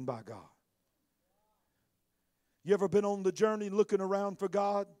forsaken by God. You ever been on the journey looking around for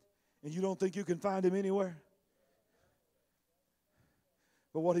God, And you don't think you can find him anywhere?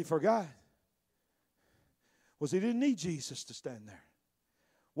 But what he forgot was he didn't need Jesus to stand there.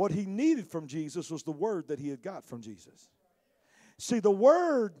 What he needed from Jesus was the word that he had got from Jesus. See, the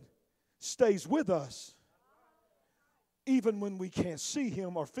word stays with us even when we can't see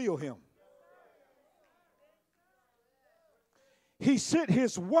him or feel him. He sent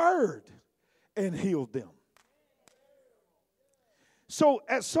his word and healed them. So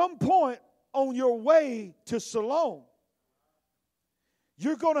at some point on your way to Siloam,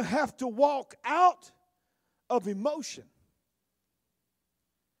 you're going to have to walk out of emotion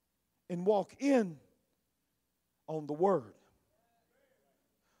and walk in on the word.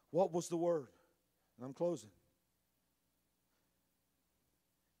 What was the word? And I'm closing.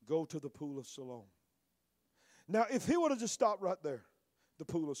 Go to the pool of Siloam. Now, if he would have just stopped right there, the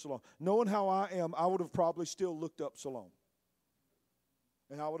pool of Siloam, knowing how I am, I would have probably still looked up Siloam.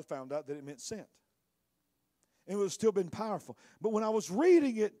 And I would have found out that it meant sent. And it would have still been powerful. But when I was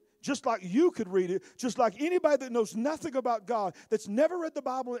reading it, just like you could read it, just like anybody that knows nothing about God, that's never read the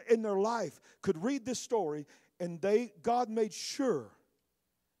Bible in their life, could read this story, and God made sure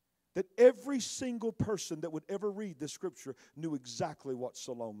that every single person that would ever read this scripture knew exactly what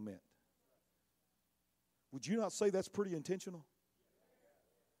Siloam meant. Would you not say that's pretty intentional?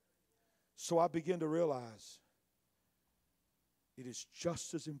 So I began to realize it is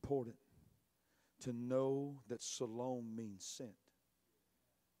just as important to know that Siloam means sent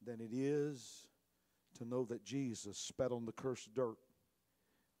than it is to know that Jesus spat on the cursed dirt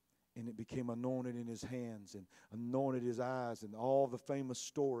and it became anointed in his hands and anointed his eyes, and all the famous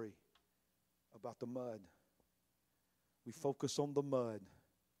story about the mud. We focus on the mud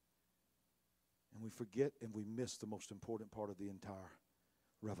and we forget and we miss the most important part of the entire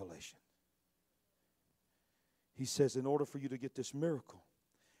revelation. He says, in order for you to get this miracle,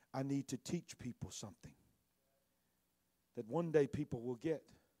 I need to teach people something that one day people will get.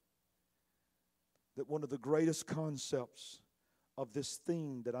 That one of the greatest concepts of this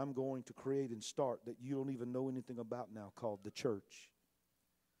thing that I'm going to create and start that you don't even know anything about now, called the church,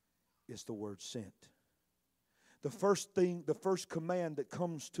 is the word sent. The first command that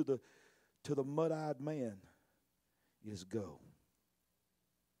comes to the mud-eyed man is go.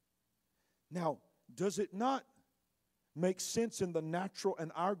 Now, does it not make sense in the natural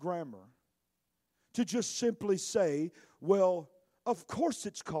and our grammar to just simply say, well, of course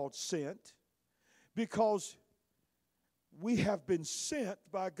it's called sent, because we have been sent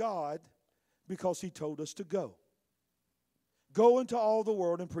by God because he told us to go. Go into all the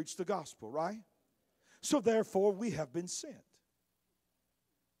world and preach the gospel, right? So therefore we have been sent. Of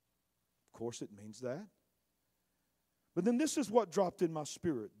course it means that. But then this is what dropped in my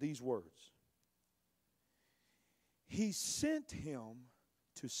spirit, these words. He sent him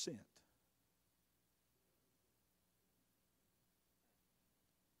to sent.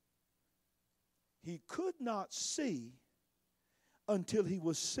 He could not see until he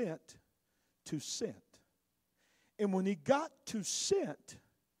was sent to sent. And when he got to sent,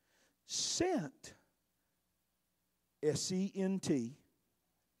 S-E-N-T,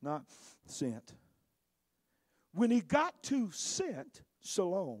 not sent. When he got to sent,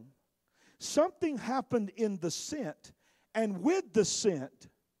 Siloam, something happened in the sent and with the sent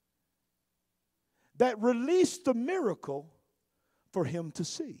that released the miracle for him to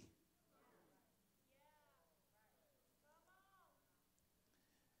see.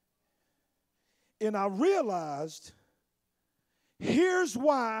 And I realized, here's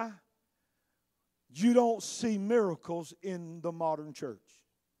why you don't see miracles in the modern church.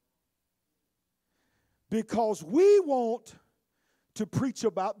 Because we want to preach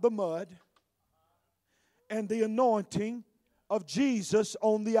about the mud and the anointing of Jesus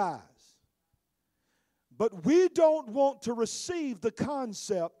on the eyes. But we don't want to receive the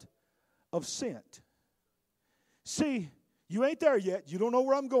concept of sent. See, you ain't there yet. You don't know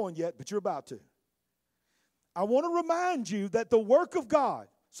where I'm going yet, but you're about to. I want to remind you that the work of God,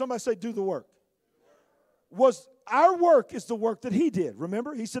 somebody say, do the work. Our work is the work that he did.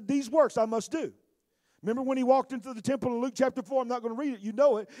 Remember? He said, these works I must do. Remember when he walked into the temple in Luke chapter 4? I'm not going to read it. You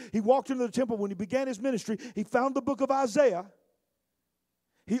know it. He walked into the temple when he began his ministry. He found the book of Isaiah.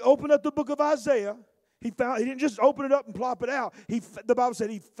 He opened up the book of Isaiah. He didn't just open it up and plop it out. The Bible said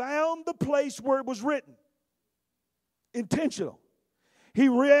he found the place where it was written. Intentional. He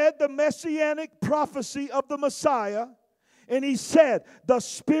read the messianic prophecy of the Messiah, and he said, the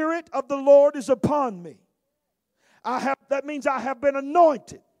Spirit of the Lord is upon me. That means I have been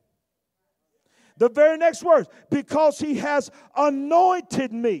anointed. The very next words, because he has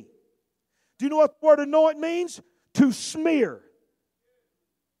anointed me. Do you know what the word anoint means? To smear.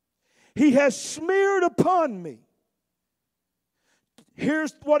 He has smeared upon me.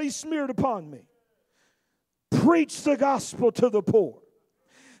 Here's what he smeared upon me. Preach the gospel to the poor.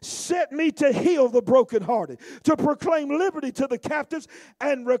 Set me to heal the brokenhearted, to proclaim liberty to the captives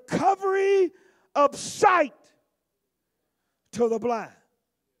and recovery of sight to the blind.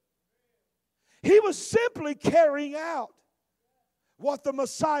 He was simply carrying out what the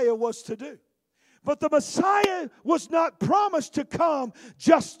Messiah was to do. But the Messiah was not promised to come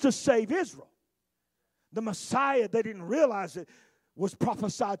just to save Israel. The Messiah, they didn't realize it, was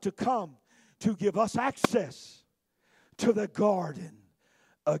prophesied to come to give us access to the garden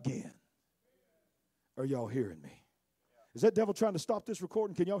again. Are y'all hearing me? Is that devil trying to stop this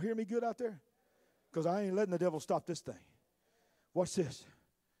recording? Can y'all hear me good out there? Because I ain't letting the devil stop this thing. Watch this.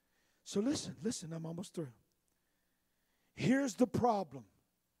 So listen, I'm almost through. Here's the problem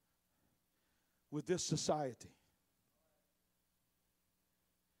with this society.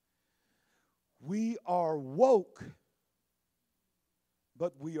 We are woke,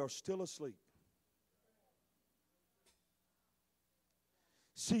 but we are still asleep.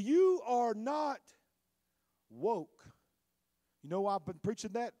 See, you are not woke. You know why I've been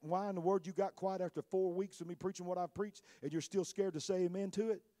preaching that? Why in the word you got quiet after 4 weeks of me preaching what I've preached and you're still scared to say amen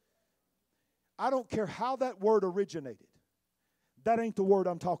to it? I don't care how that word originated. That ain't the word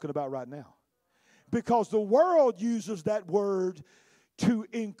I'm talking about right now. Because the world uses that word to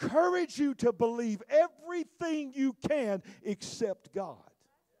encourage you to believe everything you can except God.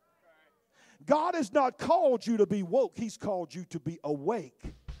 God has not called you to be woke. He's called you to be awake.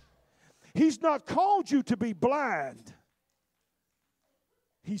 He's not called you to be blind.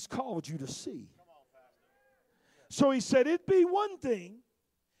 He's called you to see. So he said, it'd be one thing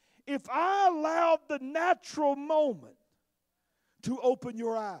if I allowed the natural moment to open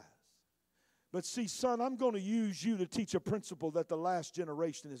your eyes. But see, son, I'm going to use you to teach a principle that the last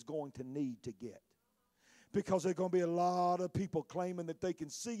generation is going to need to get. Because there are going to be a lot of people claiming that they can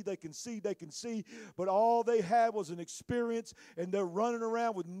see, but all they had was an experience, and they're running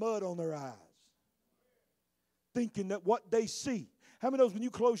around with mud on their eyes, thinking that what they see. How many knows when you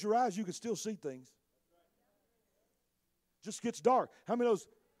close your eyes, you can still see things? Just gets dark. How many knows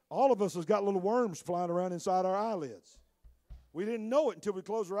all of us has got little worms flying around inside our eyelids? We didn't know it until we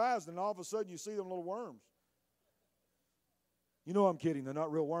closed our eyes, and all of a sudden you see them little worms. You know I'm kidding. They're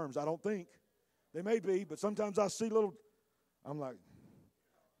not real worms, I don't think. They may be, but sometimes I see little, I'm like,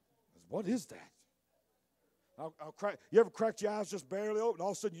 what is that? I'll crack. You ever cracked your eyes just barely open,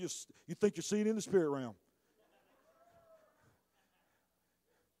 all of a sudden you think you're seeing in the spirit realm.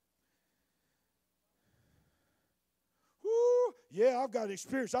 Woo, yeah, I've got an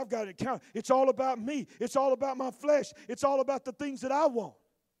experience. I've got an encounter. It's all about me. It's all about my flesh. It's all about the things that I want.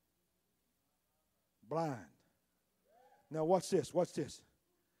 Blind. Now watch this. Watch this.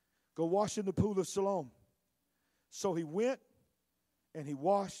 Go wash in the pool of Siloam. So he went and he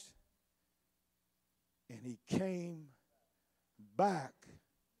washed and he came back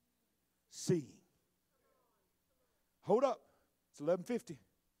seeing. Hold up. It's 11:50.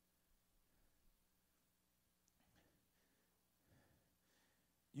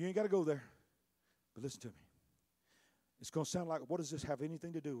 You ain't got to go there. But listen to me. It's going to sound like, what does this have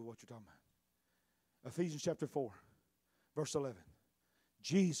anything to do with what you're talking about? Ephesians chapter 4, verse 11.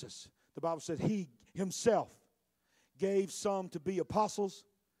 Jesus, the Bible said he himself gave some to be apostles,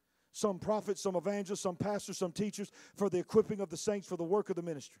 some prophets, some evangelists, some pastors, some teachers for the equipping of the saints for the work of the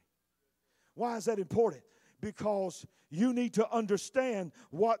ministry. Why is that important? Because you need to understand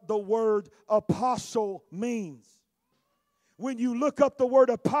what the word apostle means. When you look up the word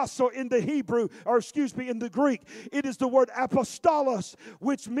apostle in the Hebrew, in the Greek, it is the word apostolos,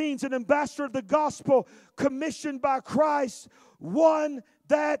 which means an ambassador of the gospel commissioned by Christ, one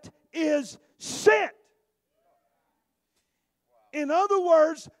that is sent. In other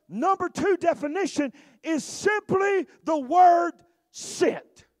words, number 2 definition is simply the word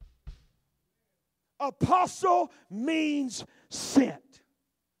sent. Apostle means sent.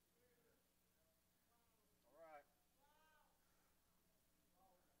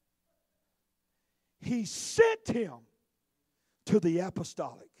 He sent him to the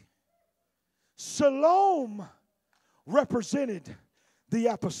apostolic. Siloam represented the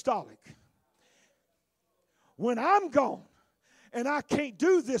apostolic. When I'm gone and I can't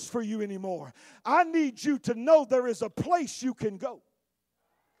do this for you anymore, I need you to know there is a place you can go.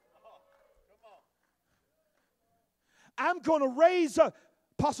 I'm going to raise up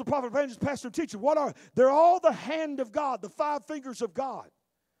apostle, prophet, evangelist, pastor, and teacher. What are they? They're all the hand of God, the 5 fingers of God.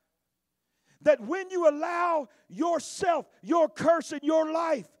 That when you allow yourself, your curse in your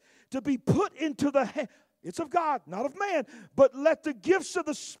life to be put into the hand, It's of God, not of man. But let the gifts of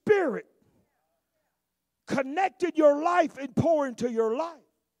the Spirit connect in your life and pour into your life.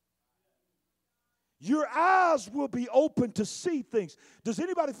 Your eyes will be open to see things. Does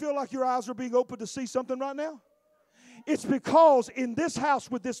anybody feel like your eyes are being open to see something right now? It's because in this house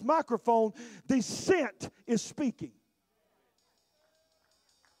with this microphone, the scent is speaking.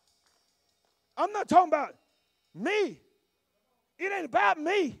 I'm not talking about me. It ain't about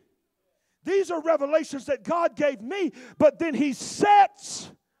me. These are revelations that God gave me, but then He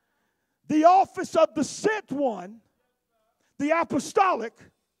sets the office of the sent one, the apostolic,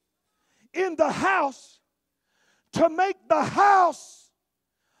 in the house to make the house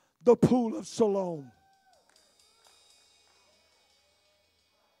the pool of Siloam.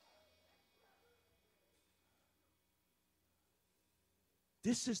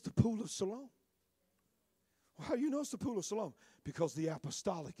 This is the pool of Siloam. How do you know it's the pool of Siloam? Because the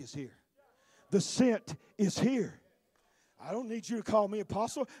apostolic is here. The sent is here. I don't need you to call me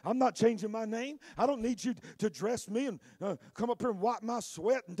apostle. I'm not changing my name. I don't need you to dress me and come up here and wipe my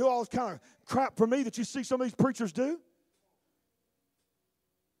sweat and do all this kind of crap for me that you see some of these preachers do.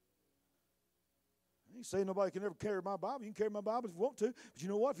 I ain't saying nobody can ever carry my Bible. You can carry my Bible if you want to. But you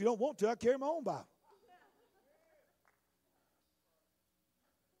know what? If you don't want to, I carry my own Bible.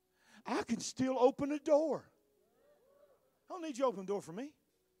 I can still open a door. I don't need you to open the door for me.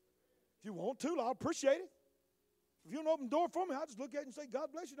 If you want to, I'll appreciate it. If you don't open the door for me, I'll just look at it and say, God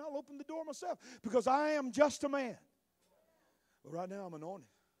bless you, and I'll open the door myself. Because I am just a man. But right now I'm anointed.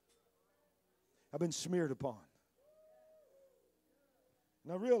 I've been smeared upon.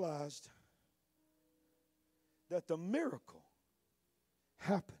 And I realized that the miracle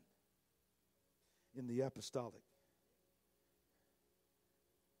happened in the apostolic.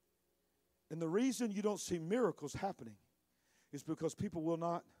 And the reason you don't see miracles happening is because people will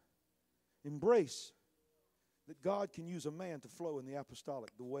not embrace that God can use a man to flow in the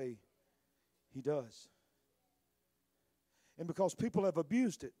apostolic the way He does. And because people have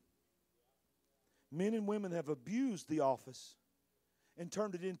abused it, men and women have abused the office and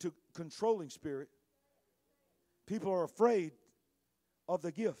turned it into controlling spirit, people are afraid of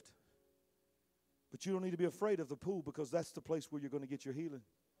the gift. But you don't need to be afraid of the pool, because that's the place where you're going to get your healing.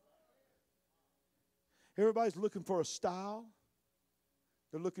 Everybody's looking for a style.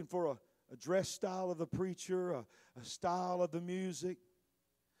 They're looking for a dress style of the preacher, a style of the music.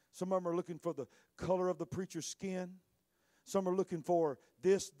 Some of them are looking for the color of the preacher's skin. Some are looking for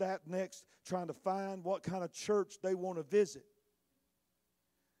this, that, next, trying to find what kind of church they want to visit.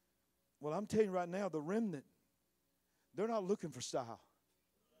 Well, I'm telling you right now, the remnant, they're not looking for style.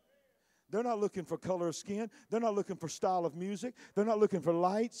 They're not looking for color of skin. They're not looking for style of music. They're not looking for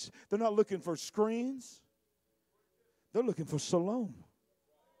lights. They're not looking for screens. They're looking for Siloam.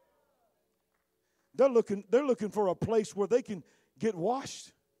 They're looking for a place where they can get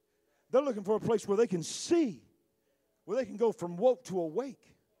washed. They're looking for a place where they can see, where they can go from woke to awake.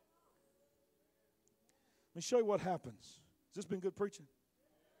 Let me show you what happens. Has this been good preaching?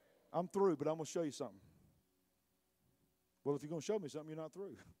 I'm through, but I'm going to show you something. Well, if you're going to show me something, you're not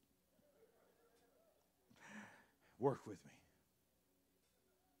through. Work with me.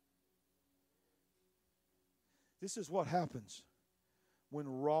 This is what happens when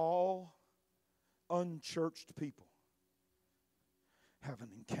raw, unchurched people have an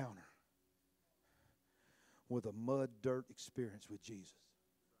encounter with a mud, dirt experience with Jesus.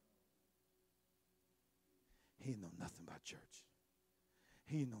 He know nothing about church.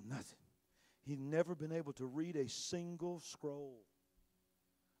 He know nothing. He'd never been able to read a single scroll.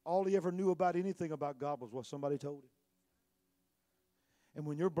 All he ever knew about anything about God was what somebody told him. And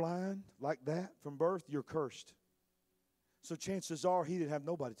when you're blind like that from birth, you're cursed. So chances are he didn't have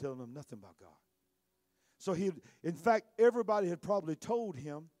nobody telling him nothing about God. So in fact, everybody had probably told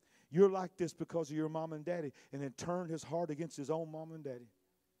him, you're like this because of your mom and daddy, and had turned his heart against his own mom and daddy.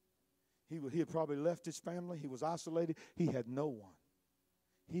 He had probably left his family. He was isolated. He had no one.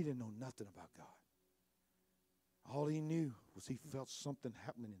 He didn't know nothing about God. All he knew was he felt something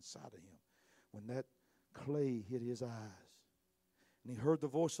happening inside of him when that clay hit his eyes. And he heard the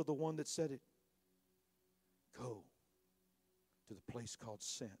voice of the one that said it. Go to the place called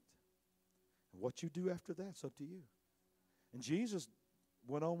Sent. And what you do after that's up to you. And Jesus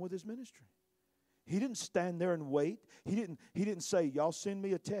went on with his ministry. He didn't stand there and wait. He didn't say, y'all send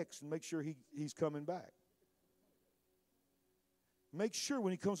me a text and make sure he's coming back. Make sure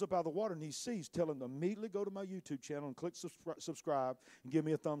when he comes up out of the water and he sees, tell him to immediately go to my YouTube channel and click subscribe and give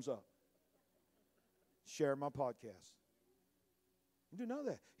me a thumbs up. Share my podcast. He didn't know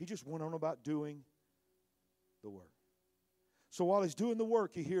that. He just went on about doing the work. So while he's doing the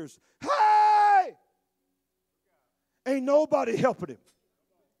work, he hears, hey! Ain't nobody helping him.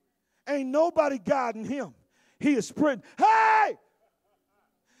 Ain't nobody guiding him. He is sprinting. Hey!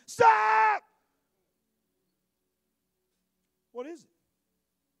 Stop! What is it?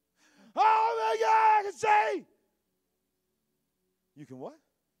 Oh my God, I can see. You can what?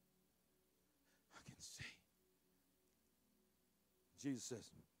 I can see. Jesus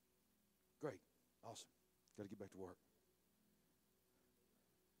says, great, awesome. Got to get back to work.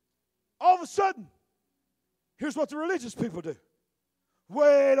 All of a sudden, here's what the religious people do.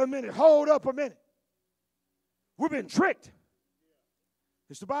 Wait a minute, hold up a minute. We've been tricked.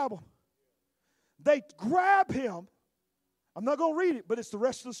 It's the Bible. They grab him. I'm not going to read it, but it's the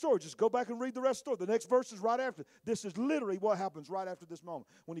rest of the story. Just go back and read the rest of the story. The next verse is right after. This is literally what happens right after this moment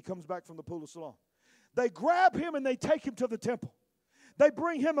when he comes back from the pool of Siloam. They grab him and they take him to the temple. They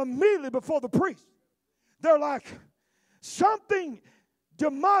bring him immediately before the priest. They're like, something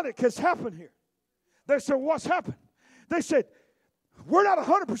demonic has happened here. They said, what's happened? They said, we're not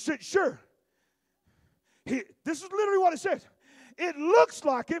 100% sure. This is literally what it says. It looks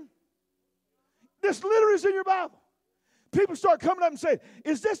like him. This literally is in your Bible. People start coming up and saying,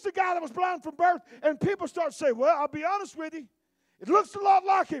 is this the guy that was blind from birth? And people start saying, well, I'll be honest with you. It looks a lot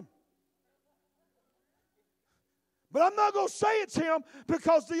like him. But I'm not going to say it's him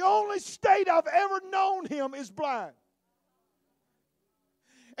because the only state I've ever known him is blind.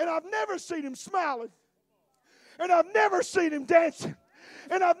 And I've never seen him smiling. And I've never seen him dancing.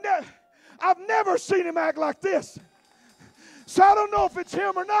 And I've never seen him act like this. So I don't know if it's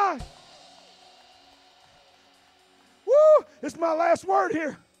him or not. Woo! It's my last word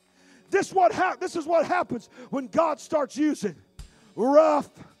here. This is what happens when God starts using rough,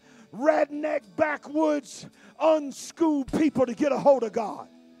 redneck, backwoods, unschooled people to get a hold of God.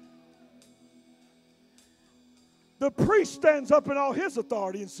 The priest stands up in all his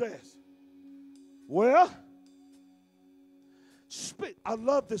authority and says, well, I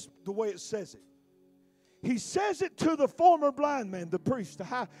love this, the way it says it. He says it to the former blind man, the priest,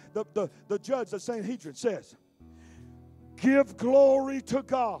 the judge, the Sanhedrin says, give glory to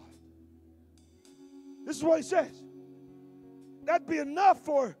God. This is what he says. That'd be enough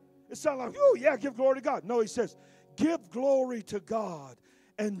for it sounds like, oh yeah, give glory to God. No, he says, give glory to God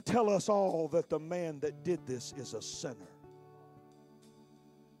and tell us all that the man that did this is a sinner.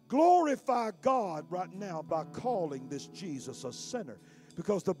 Glorify God right now by calling this Jesus a sinner.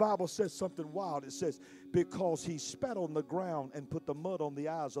 Because the Bible says something wild. It says, because he spat on the ground and put the mud on the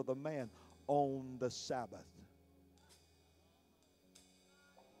eyes of the man on the Sabbath.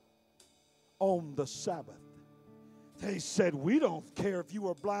 On the Sabbath. They said, we don't care if you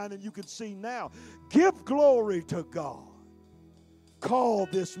are blind and you can see now. Give glory to God. Call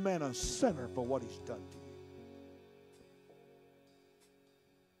this man a sinner for what he's done to you.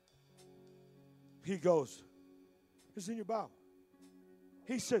 He goes, it's in your Bible.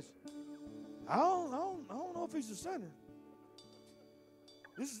 He says, I don't know if he's a sinner.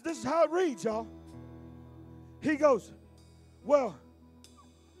 This is how it reads, y'all. He goes, well,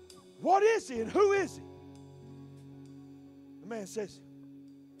 what is he and who is he? The man says,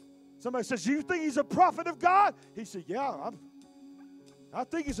 somebody says, you think he's a prophet of God? He said, yeah, I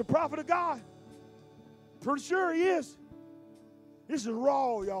think he's a prophet of God. Pretty sure he is. This is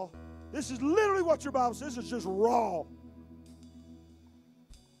raw, y'all. This is literally what your Bible says. This is just raw.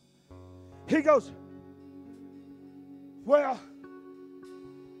 He goes, well,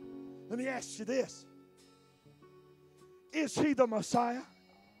 let me ask you this. Is he the Messiah?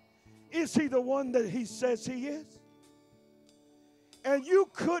 Is he the one that he says he is? And you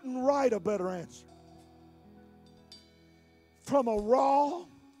couldn't write a better answer. From a raw,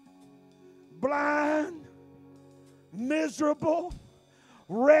 blind, miserable,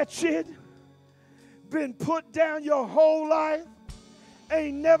 wretched, been put down your whole life,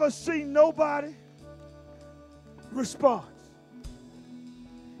 ain't never seen nobody respond.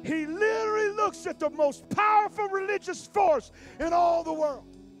 He literally looks at the most powerful religious force in all the world.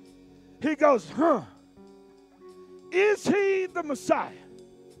 He goes, is he the Messiah?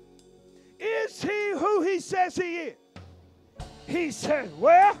 Is he who he says he is? He said,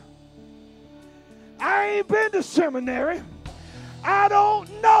 well, I ain't been to seminary. I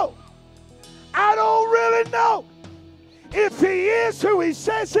don't know. I don't really know if he is who he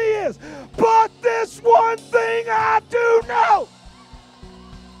says he is. But this one thing I do know.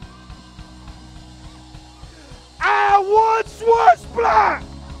 I once was blind,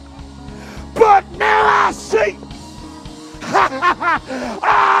 but now I see.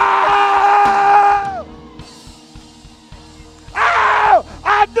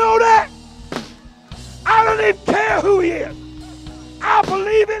 I know that. I don't even care who he is. I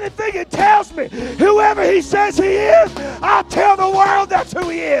believe anything it tells me. Whoever he says he is, who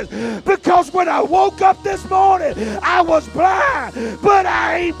He is. Because when I woke up this morning, I was blind, but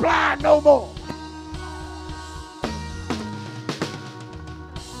I ain't blind no more.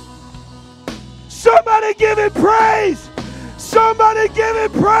 Somebody give Him praise. Somebody give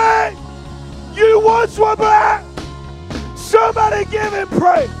Him praise. You once were blind. Somebody give Him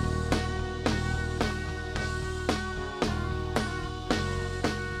praise.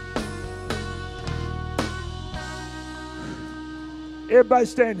 Everybody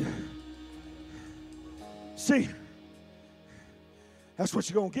standing. See, that's what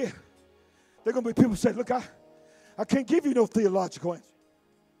you're going to get. There are going to be people who say, look, I can't give you no theological answer.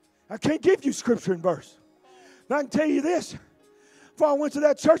 I can't give you scripture and verse. But I can tell you this. Before I went to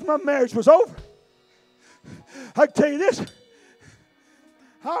that church, my marriage was over. I can tell you this.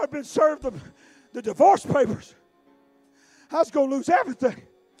 I had been served the divorce papers. I was going to lose everything.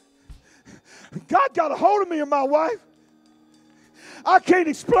 God got a hold of me and my wife. I can't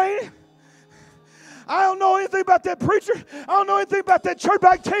explain it. I don't know anything about that preacher. I don't know anything about that church,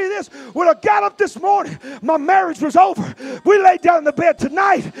 but I can tell you this. When I got up this morning, my marriage was over. We laid down in the bed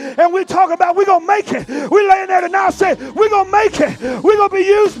tonight, and we talking about we're going to make it. We laying there tonight saying, we're going to make it. We're going to be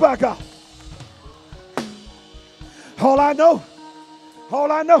used by God. All I know,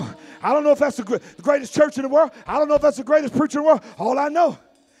 I don't know if that's the greatest church in the world. I don't know if that's the greatest preacher in the world. All I know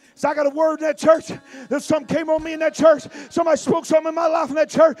is I got a word in that church. There's something came on me in that church. Somebody spoke something in my life in that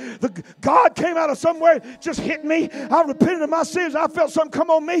church. God came out of somewhere, just hit me. I repented of my sins. I felt something come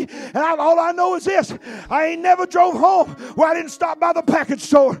on me. And all I know is this. I ain't never drove home where I didn't stop by the package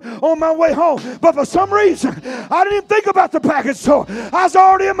store on my way home. But for some reason, I didn't even think about the package store. I was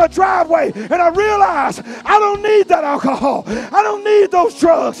already in my driveway. And I realized I don't need that alcohol. I don't need those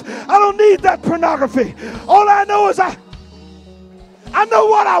drugs. I don't need that pornography. All I know is I know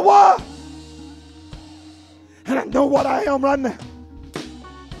what I was, and I know what I am right now.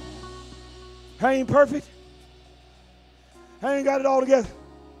 I ain't perfect. I ain't got it all together.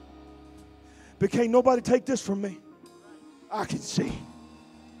 But can't nobody take this from me. I can see.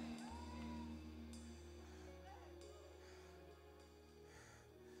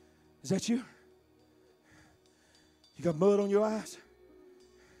 Is that you? You got mud on your eyes?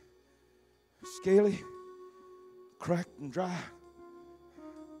 Scaly, cracked and dry.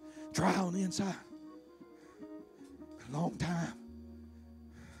 Dry on the inside. A long time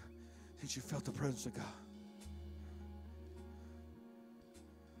since you felt the presence of God.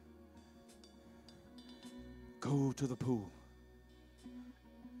 Go to the pool.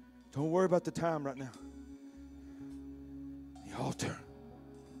 Don't worry about the time right now. The altar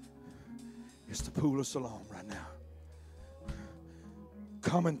is the pool of Siloam right now.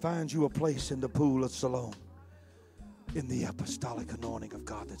 Come and find you a place in the pool of Siloam. In the apostolic anointing of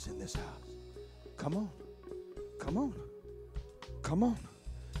God that's in this house. Come on. Come on. Come on.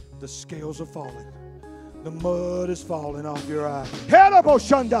 The scales are falling. The mud is falling off your eyes.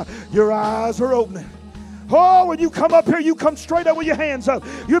 Your eyes are opening. Oh, when you come up here, you come straight up with your hands up.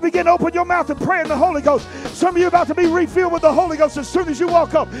 You begin to open your mouth and pray in the Holy Ghost. Some of you are about to be refilled with the Holy Ghost as soon as you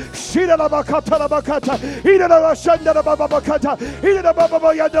walk up.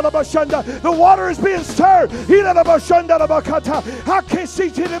 The water is being stirred.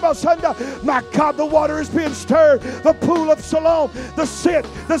 My God, the water is being stirred. The pool of Siloam. The scent,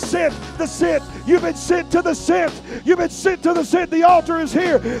 the scent, the scent. You've been sent to the scent. You've been sent to the scent. The altar is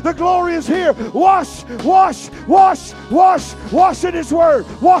here. The glory is here. Wash, wash, wash, wash. Wash in His word.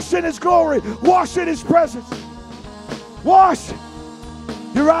 Wash in His glory. Wash in His presence. Wash.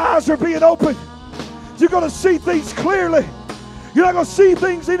 Your eyes are being opened. You're going to see things clearly. You're not going to see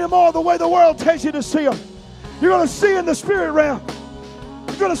things anymore the way the world tells you to see them. You're going to see in the spirit realm.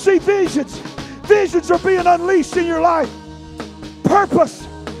 You're going to see visions. Visions are being unleashed in your life. Purpose.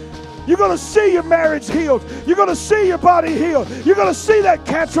 You're going to see your marriage healed. You're going to see your body healed. You're going to see that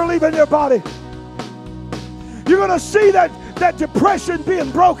cancer leaving your body. You're going to see that depression being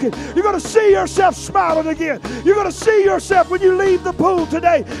broken. You're going to see yourself smiling again. You're going to see yourself when you leave the pool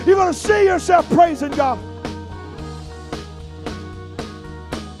today. You're going to see yourself praising God.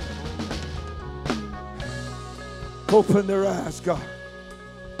 Open their eyes, God.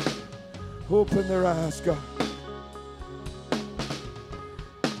 Open their eyes, God.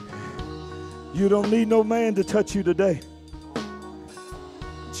 You don't need no man to touch you today.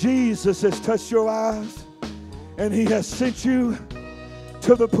 Jesus has touched your eyes, and He has sent you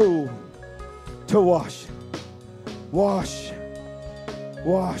to the pool to wash. Wash.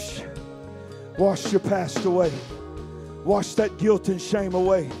 Wash. Wash your past away. Wash that guilt and shame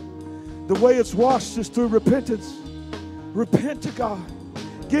away. The way it's washed is through repentance. Repent to God.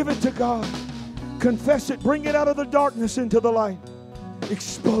 Give it to God. Confess it. Bring it out of the darkness into the light.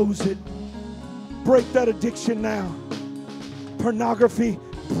 Expose it. Break that addiction now. Pornography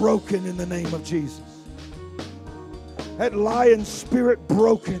broken in the name of Jesus. That lying spirit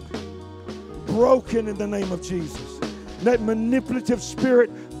broken. Broken in the name of Jesus. That manipulative spirit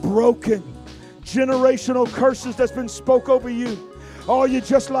broken. Generational curses that's been spoke over you. Oh, you're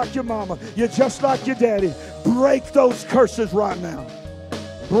just like your mama. You're just like your daddy. Break those curses right now.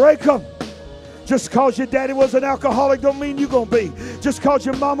 Break them. Just because your daddy was an alcoholic don't mean you're going to be. Just because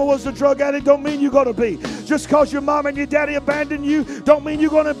your mama was a drug addict don't mean you're going to be. Just because your mama and your daddy abandoned you don't mean you're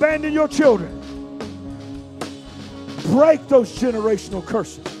going to abandon your children. Break those generational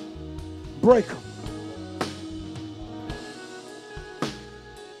curses. Break them.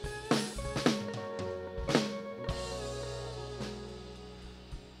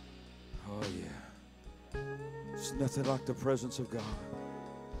 Oh, yeah. It's nothing like the presence of God.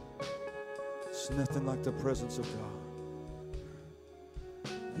 It's nothing like the presence of God.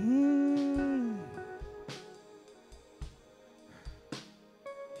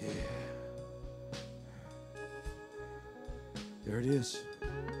 Yeah. There it is.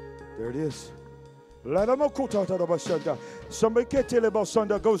 There it is. Somebody can't tell about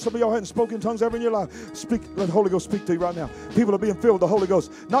Sunday. Go. Some of y'all hadn't spoken in tongues ever in your life. Speak. Let the Holy Ghost speak to you right now. People are being filled with the Holy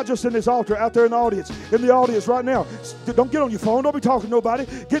Ghost. Not just in this altar, out there in the audience. In the audience right now. Don't get on your phone. Don't be talking to nobody.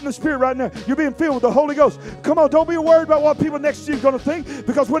 Get in the Spirit right now. You're being filled with the Holy Ghost. Come on. Don't be worried about what people next to you are going to think.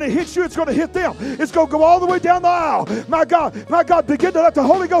 Because when it hits you, it's going to hit them. It's going to go all the way down the aisle. My God. Begin to let the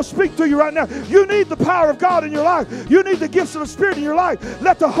Holy Ghost speak to you right now. You need the power of God in your life. You need the gifts of the Spirit in your life.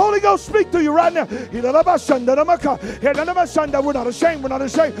 Let the Holy Ghost speak to you right now. We're not ashamed. We're not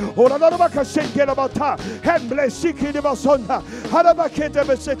ashamed.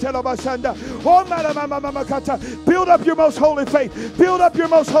 Build up your most holy faith. Build up your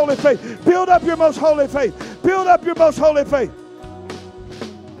most holy faith. Build up your most holy faith. Build up your most holy faith.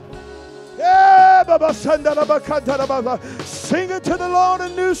 Sing it to the Lord a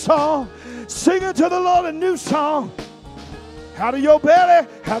new song. Sing it to the Lord a new song. Out of your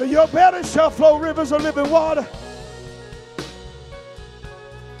belly shall flow rivers of living water.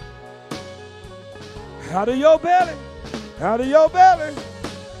 Out of your belly, out of your belly.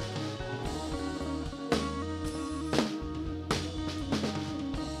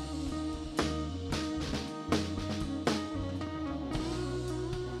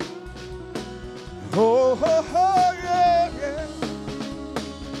 Oh, oh, oh, yeah, yeah.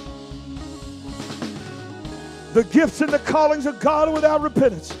 The gifts and the callings of God are without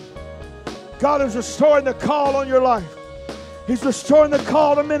repentance. God is restoring the call on your life. He's restoring the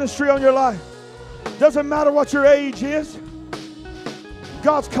call to ministry on your life. Doesn't matter what your age is.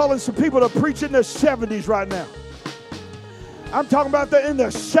 God's calling some people to preach in their 70s right now. I'm talking about in their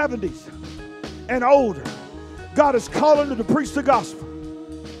 70s and older. God is calling them to preach the gospel.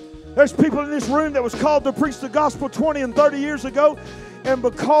 There's people in this room that was called to preach the gospel 20 and 30 years ago, and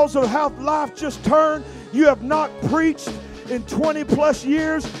because of how life just turned, you have not preached in 20 plus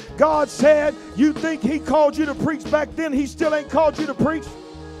years. God said, you think He called you to preach back then, He still ain't called you to preach.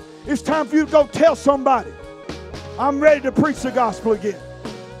 It's time for you to go tell somebody, I'm ready to preach the gospel again.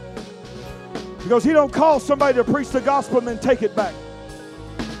 Because He don't call somebody to preach the gospel and then take it back.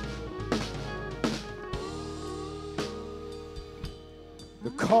 The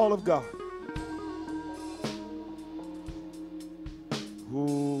call of God.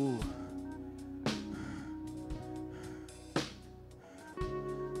 Ooh.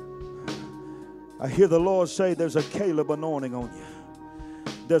 I hear the Lord say there's a Caleb anointing on you.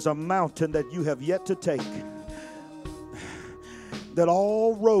 There's a mountain that you have yet to take. That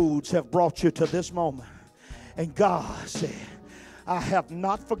all roads have brought you to this moment. And God said, I have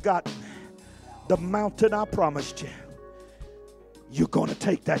not forgotten the mountain I promised you. You're going to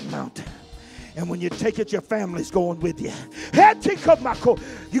take that mountain. And when you take it, your family's going with you.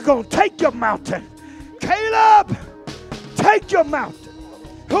 You're going to take your mountain. Caleb, take your mountain.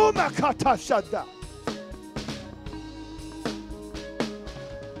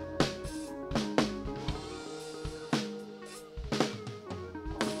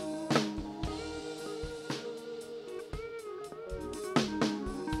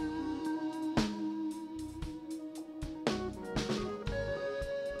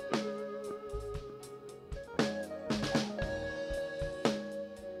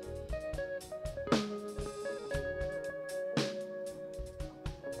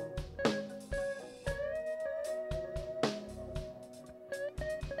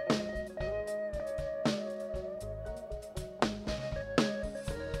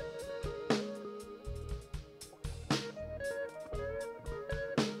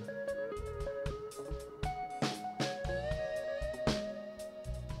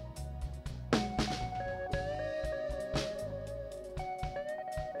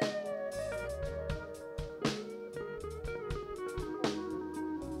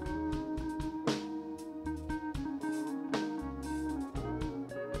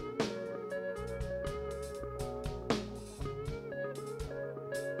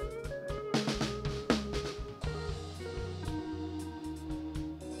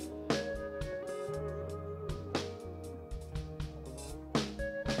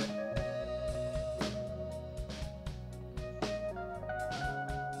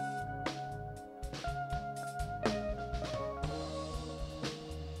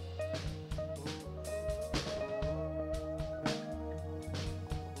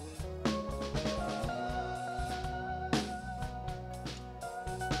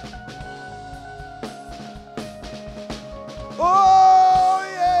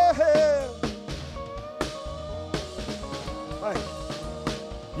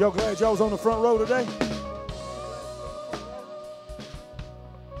 Y'all glad y'all was on the front row today?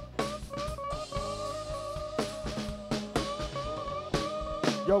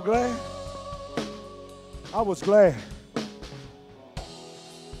 Y'all glad? I was glad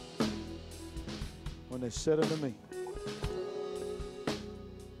when they said unto me,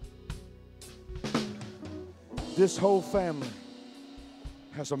 this whole family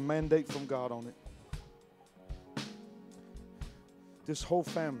has a mandate from God on it. This whole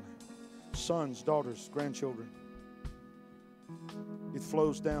family, sons, daughters, grandchildren, it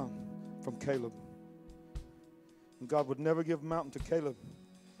flows down from Caleb. And God would never give a mountain to Caleb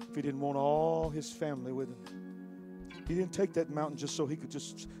if he didn't want all his family with him. He didn't take that mountain just so he could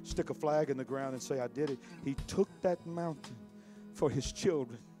just stick a flag in the ground and say, I did it. He took that mountain for his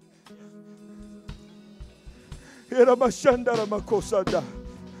children.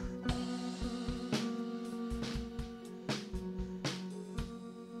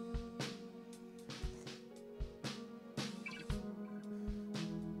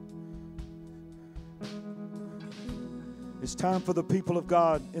 It's time for the people of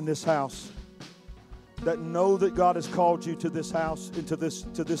God in this house that know that God has called you to this house, into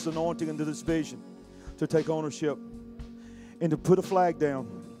this anointing, into this vision, to take ownership and to put a flag down,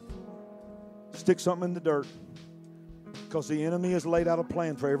 stick something in the dirt, because the enemy has laid out a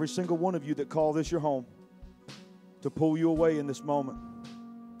plan for every single one of you that call this your home to pull you away in this moment.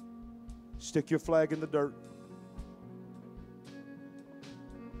 Stick your flag in the dirt.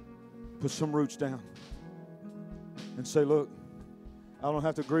 Put some roots down. And say, look, I don't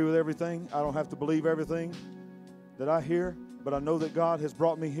have to agree with everything. I don't have to believe everything that I hear. But I know that God has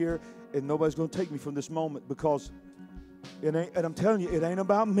brought me here, and nobody's going to take me from this moment, because it ain't, and I'm telling you, it ain't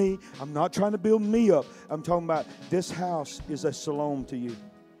about me. I'm not trying to build me up. I'm talking about this house is a shalom to you.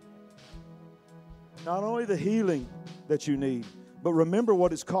 Not only the healing that you need, but remember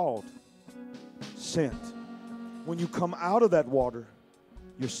what it's called. Sent. When you come out of that water,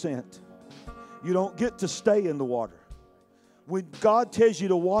 you're sent. You don't get to stay in the water. When God tells you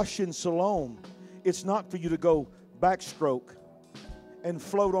to wash in Siloam, it's not for you to go backstroke and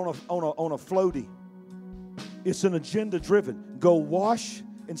float on a floaty. It's an agenda driven. Go wash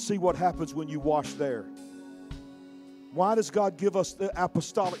and see what happens when you wash there. Why does God give us the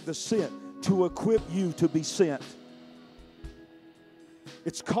apostolic, the sent? To equip you to be sent.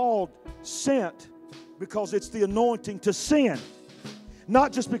 It's called sent because it's the anointing to send.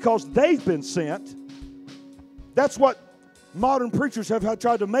 Not just because they've been sent. That's what modern preachers have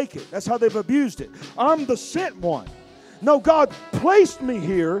tried to make it. That's how they've abused it. I'm the sent one. No, God placed me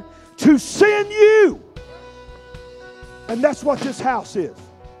here to send you. And that's what this house is.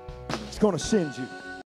 It's going to send you.